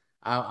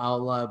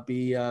 I'll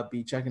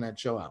be checking that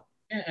show out.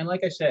 And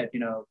like I said,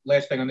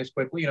 last thing on this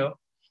quickly,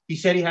 he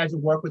said he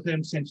hasn't worked with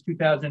him since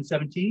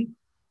 2017,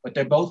 but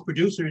they're both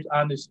producers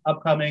on this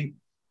upcoming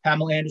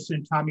Pamela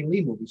Anderson, Tommy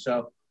Lee movie.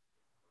 So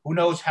who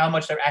knows how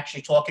much they're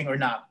actually talking or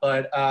not.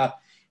 But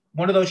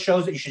one of those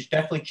shows that you should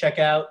definitely check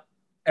out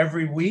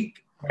every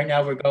week. Right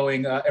now we're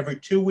going every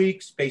 2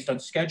 weeks based on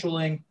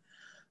scheduling.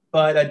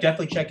 But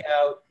definitely check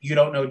out You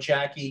Don't Know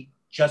Jackie,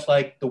 just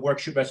like the Work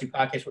Shoot Wrestling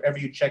podcast, wherever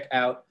you check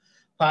out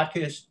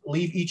podcasts.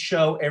 Leave each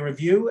show a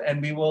review,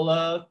 and we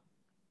will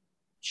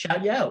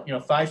shout you out.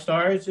 5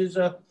 stars is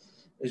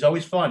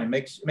always fun. It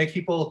makes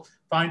people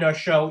find our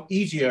show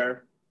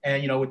easier.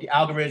 And, with the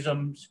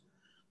algorithms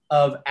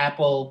of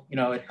Apple,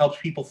 it helps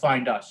people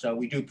find us. So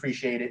we do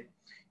appreciate it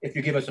if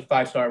you give us a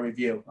 5-star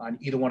review on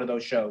either one of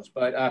those shows.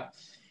 But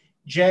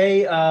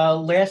Jay,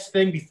 last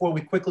thing before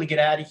we quickly get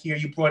out of here,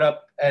 you brought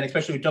up, and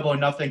especially with Double or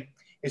Nothing,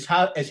 is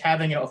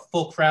having a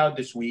full crowd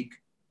this week.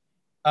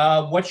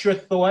 What's your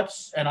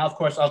thoughts? And of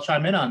course, I'll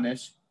chime in on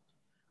this,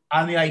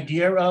 on the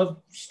idea of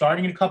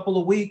starting in a couple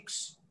of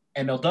weeks.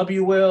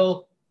 MLW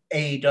will,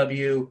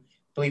 AEW, I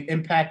believe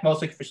Impact,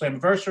 mostly for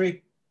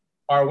Slammiversary.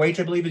 ROH,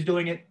 I believe, is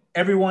doing it.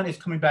 Everyone is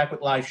coming back with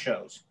live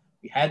shows.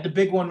 We had the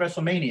big one,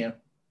 WrestleMania,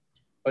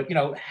 but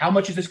how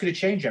much is this going to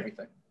change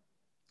everything?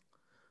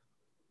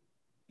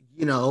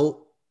 And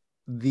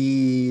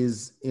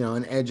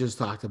Edge has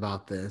talked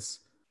about this.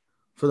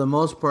 For the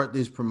most part,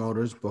 these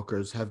promoters,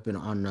 bookers have been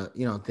on the,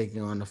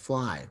 thinking on the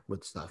fly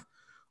with stuff.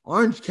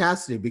 Orange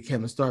Cassidy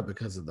became a star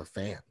because of the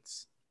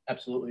fans.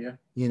 Absolutely, yeah.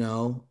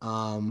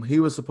 He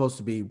was supposed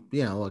to be,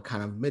 a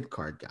kind of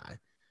mid-card guy,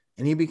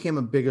 and he became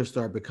a bigger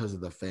star because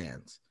of the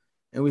fans.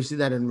 And we see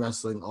that in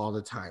wrestling all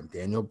the time.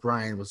 Daniel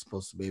Bryan was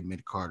supposed to be a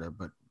mid-carder,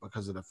 but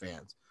because of the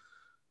fans.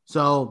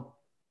 So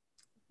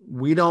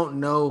we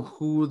don't know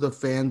who the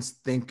fans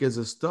think is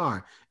a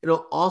star.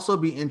 It'll also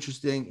be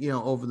interesting,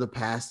 over the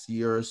past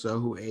year or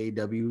so, who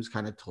AEW has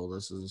kind of told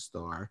us is a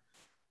star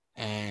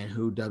and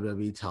who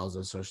WWE tells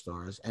us are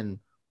stars. And,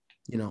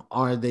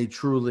 are they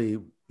truly,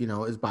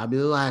 is Bobby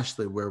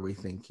Lashley where we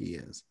think he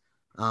is?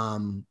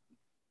 Darby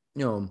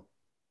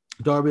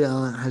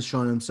Allin has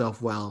shown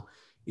himself well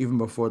even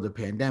before the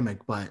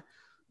pandemic, but,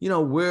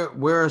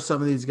 where are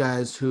some of these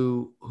guys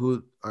who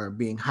are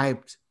being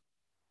hyped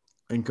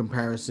in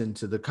comparison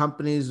to the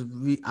company's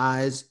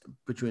eyes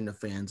between the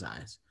fans'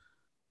 eyes?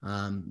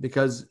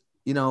 Because,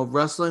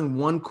 wrestling,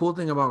 one cool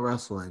thing about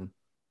wrestling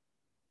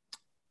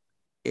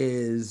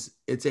is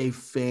it's a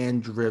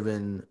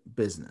fan-driven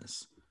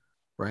business,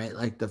 right?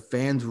 Like the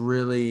fans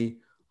really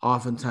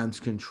oftentimes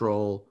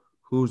control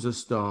who's a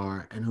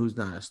star and who's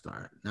not a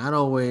star. Not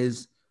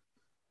always,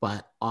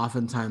 but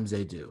oftentimes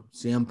they do.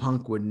 CM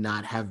Punk would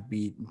not have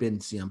been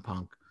CM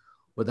Punk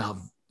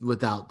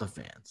without the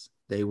fans.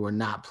 They were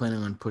not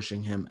planning on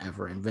pushing him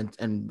ever. And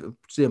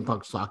CM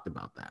Punk's talked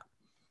about that.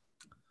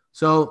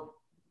 So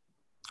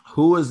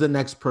who is the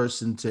next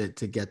person to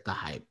get the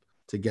hype,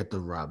 to get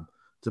the rub,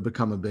 to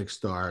become a big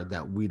star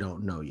that we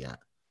don't know yet?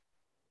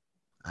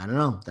 I don't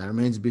know. That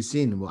remains to be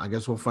seen. Well, I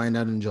guess we'll find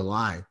out in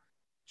July.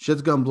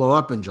 Shit's going to blow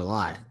up in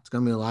July. It's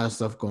going to be a lot of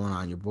stuff going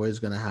on. Your boy's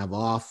going to have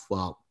off.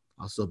 Well,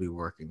 I'll still be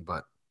working,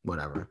 but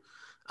whatever.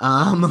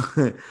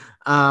 But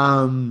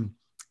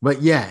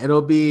yeah,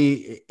 it'll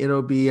be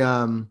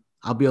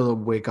I'll be able to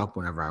wake up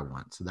whenever I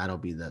want. So that'll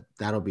be the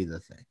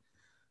thing.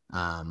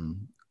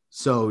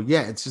 So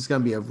yeah, it's just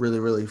going to be a really,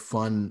 really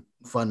fun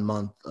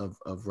month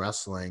of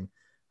wrestling.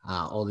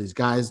 All these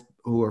guys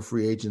who are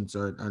free agents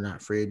are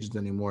not free agents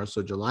anymore.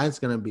 So July is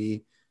going to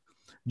be,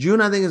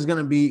 June, I think, is going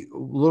to be a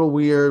little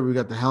weird. We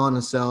got the Hell in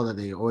a Cell that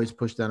they always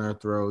push down our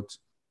throats.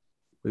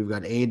 We've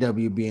got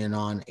AEW being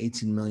on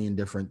 18 million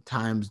different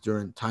times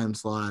during time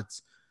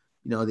slots.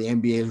 The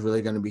NBA is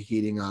really going to be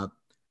heating up.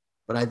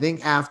 But I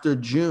think after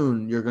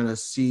June, you're going to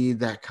see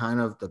that kind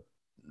of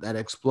that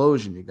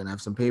explosion. You're going to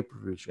have some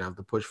pay-per-views. You're going to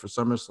have to push for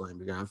SummerSlam.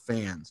 You're going to have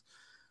fans.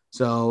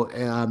 So,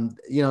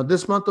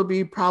 this month will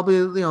be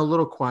probably, a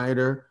little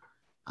quieter,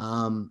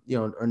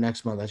 or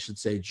next month, I should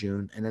say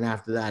June. And then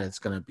after that, it's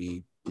going to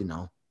be,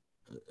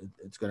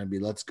 it's going to be,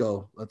 let's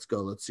go. Let's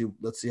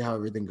see how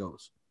everything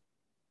goes.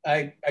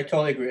 I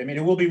totally agree. I mean,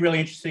 it will be really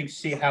interesting to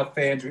see how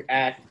fans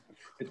react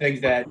to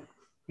things that,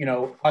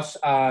 us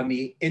on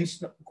the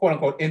quote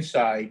unquote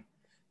inside,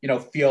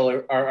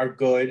 feel are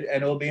good.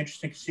 And it'll be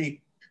interesting to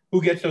see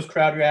who gets those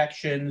crowd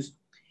reactions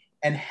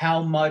and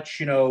how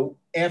much,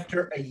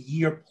 after a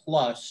year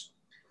plus,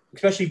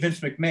 especially Vince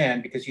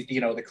McMahon, because he's,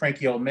 the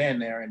cranky old man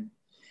there, and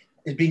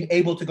is being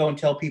able to go and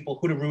tell people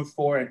who to root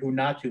for and who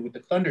not to with the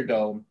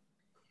Thunderdome,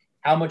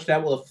 how much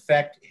that will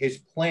affect his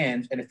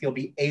plans, and if he'll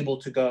be able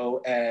to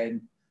go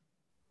and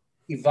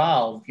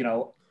evolve,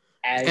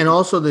 and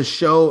also the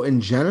show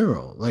in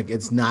general. Like,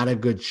 it's not a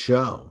good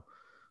show.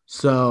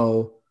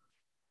 So,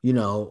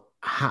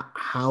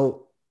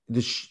 how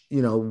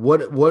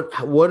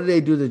what do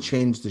they do to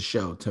change the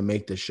show, to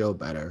make the show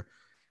better,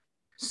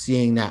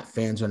 seeing that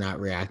fans are not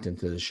reacting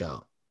to the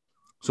show?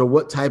 So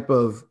what type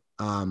of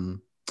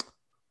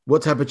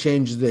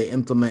changes they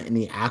implement in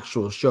the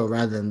actual show,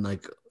 rather than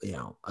like,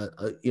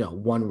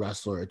 one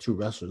wrestler or two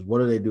wrestlers? What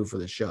do they do for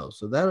the show?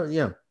 So that,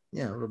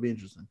 it'll be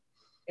interesting.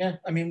 Yeah,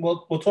 I mean,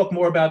 we'll talk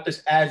more about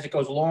this as it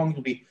goes along.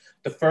 It'll be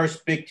the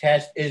first big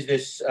test is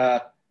this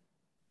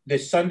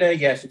Sunday.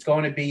 Yes, it's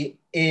going to be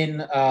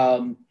in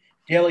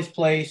Daly's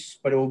Place,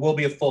 but it will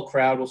be a full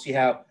crowd. We'll see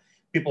how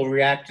people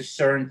react to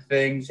certain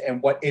things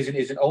and what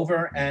isn't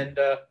over, and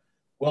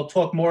we'll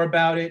talk more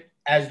about it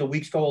as the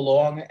weeks go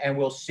along, and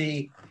we'll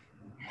see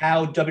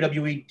how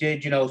WWE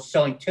did,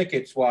 selling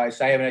tickets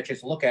wise. I haven't had a chance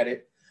to look at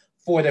it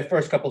for their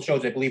first couple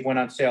shows. I believe went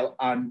on sale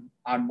on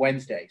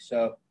Wednesday.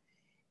 So,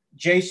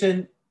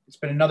 Jason, it's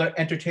been another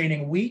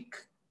entertaining week,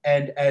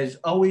 and as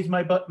always,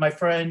 my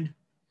friend,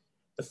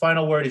 the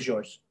final word is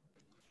yours.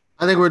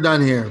 I think we're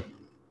done here.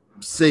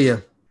 See ya.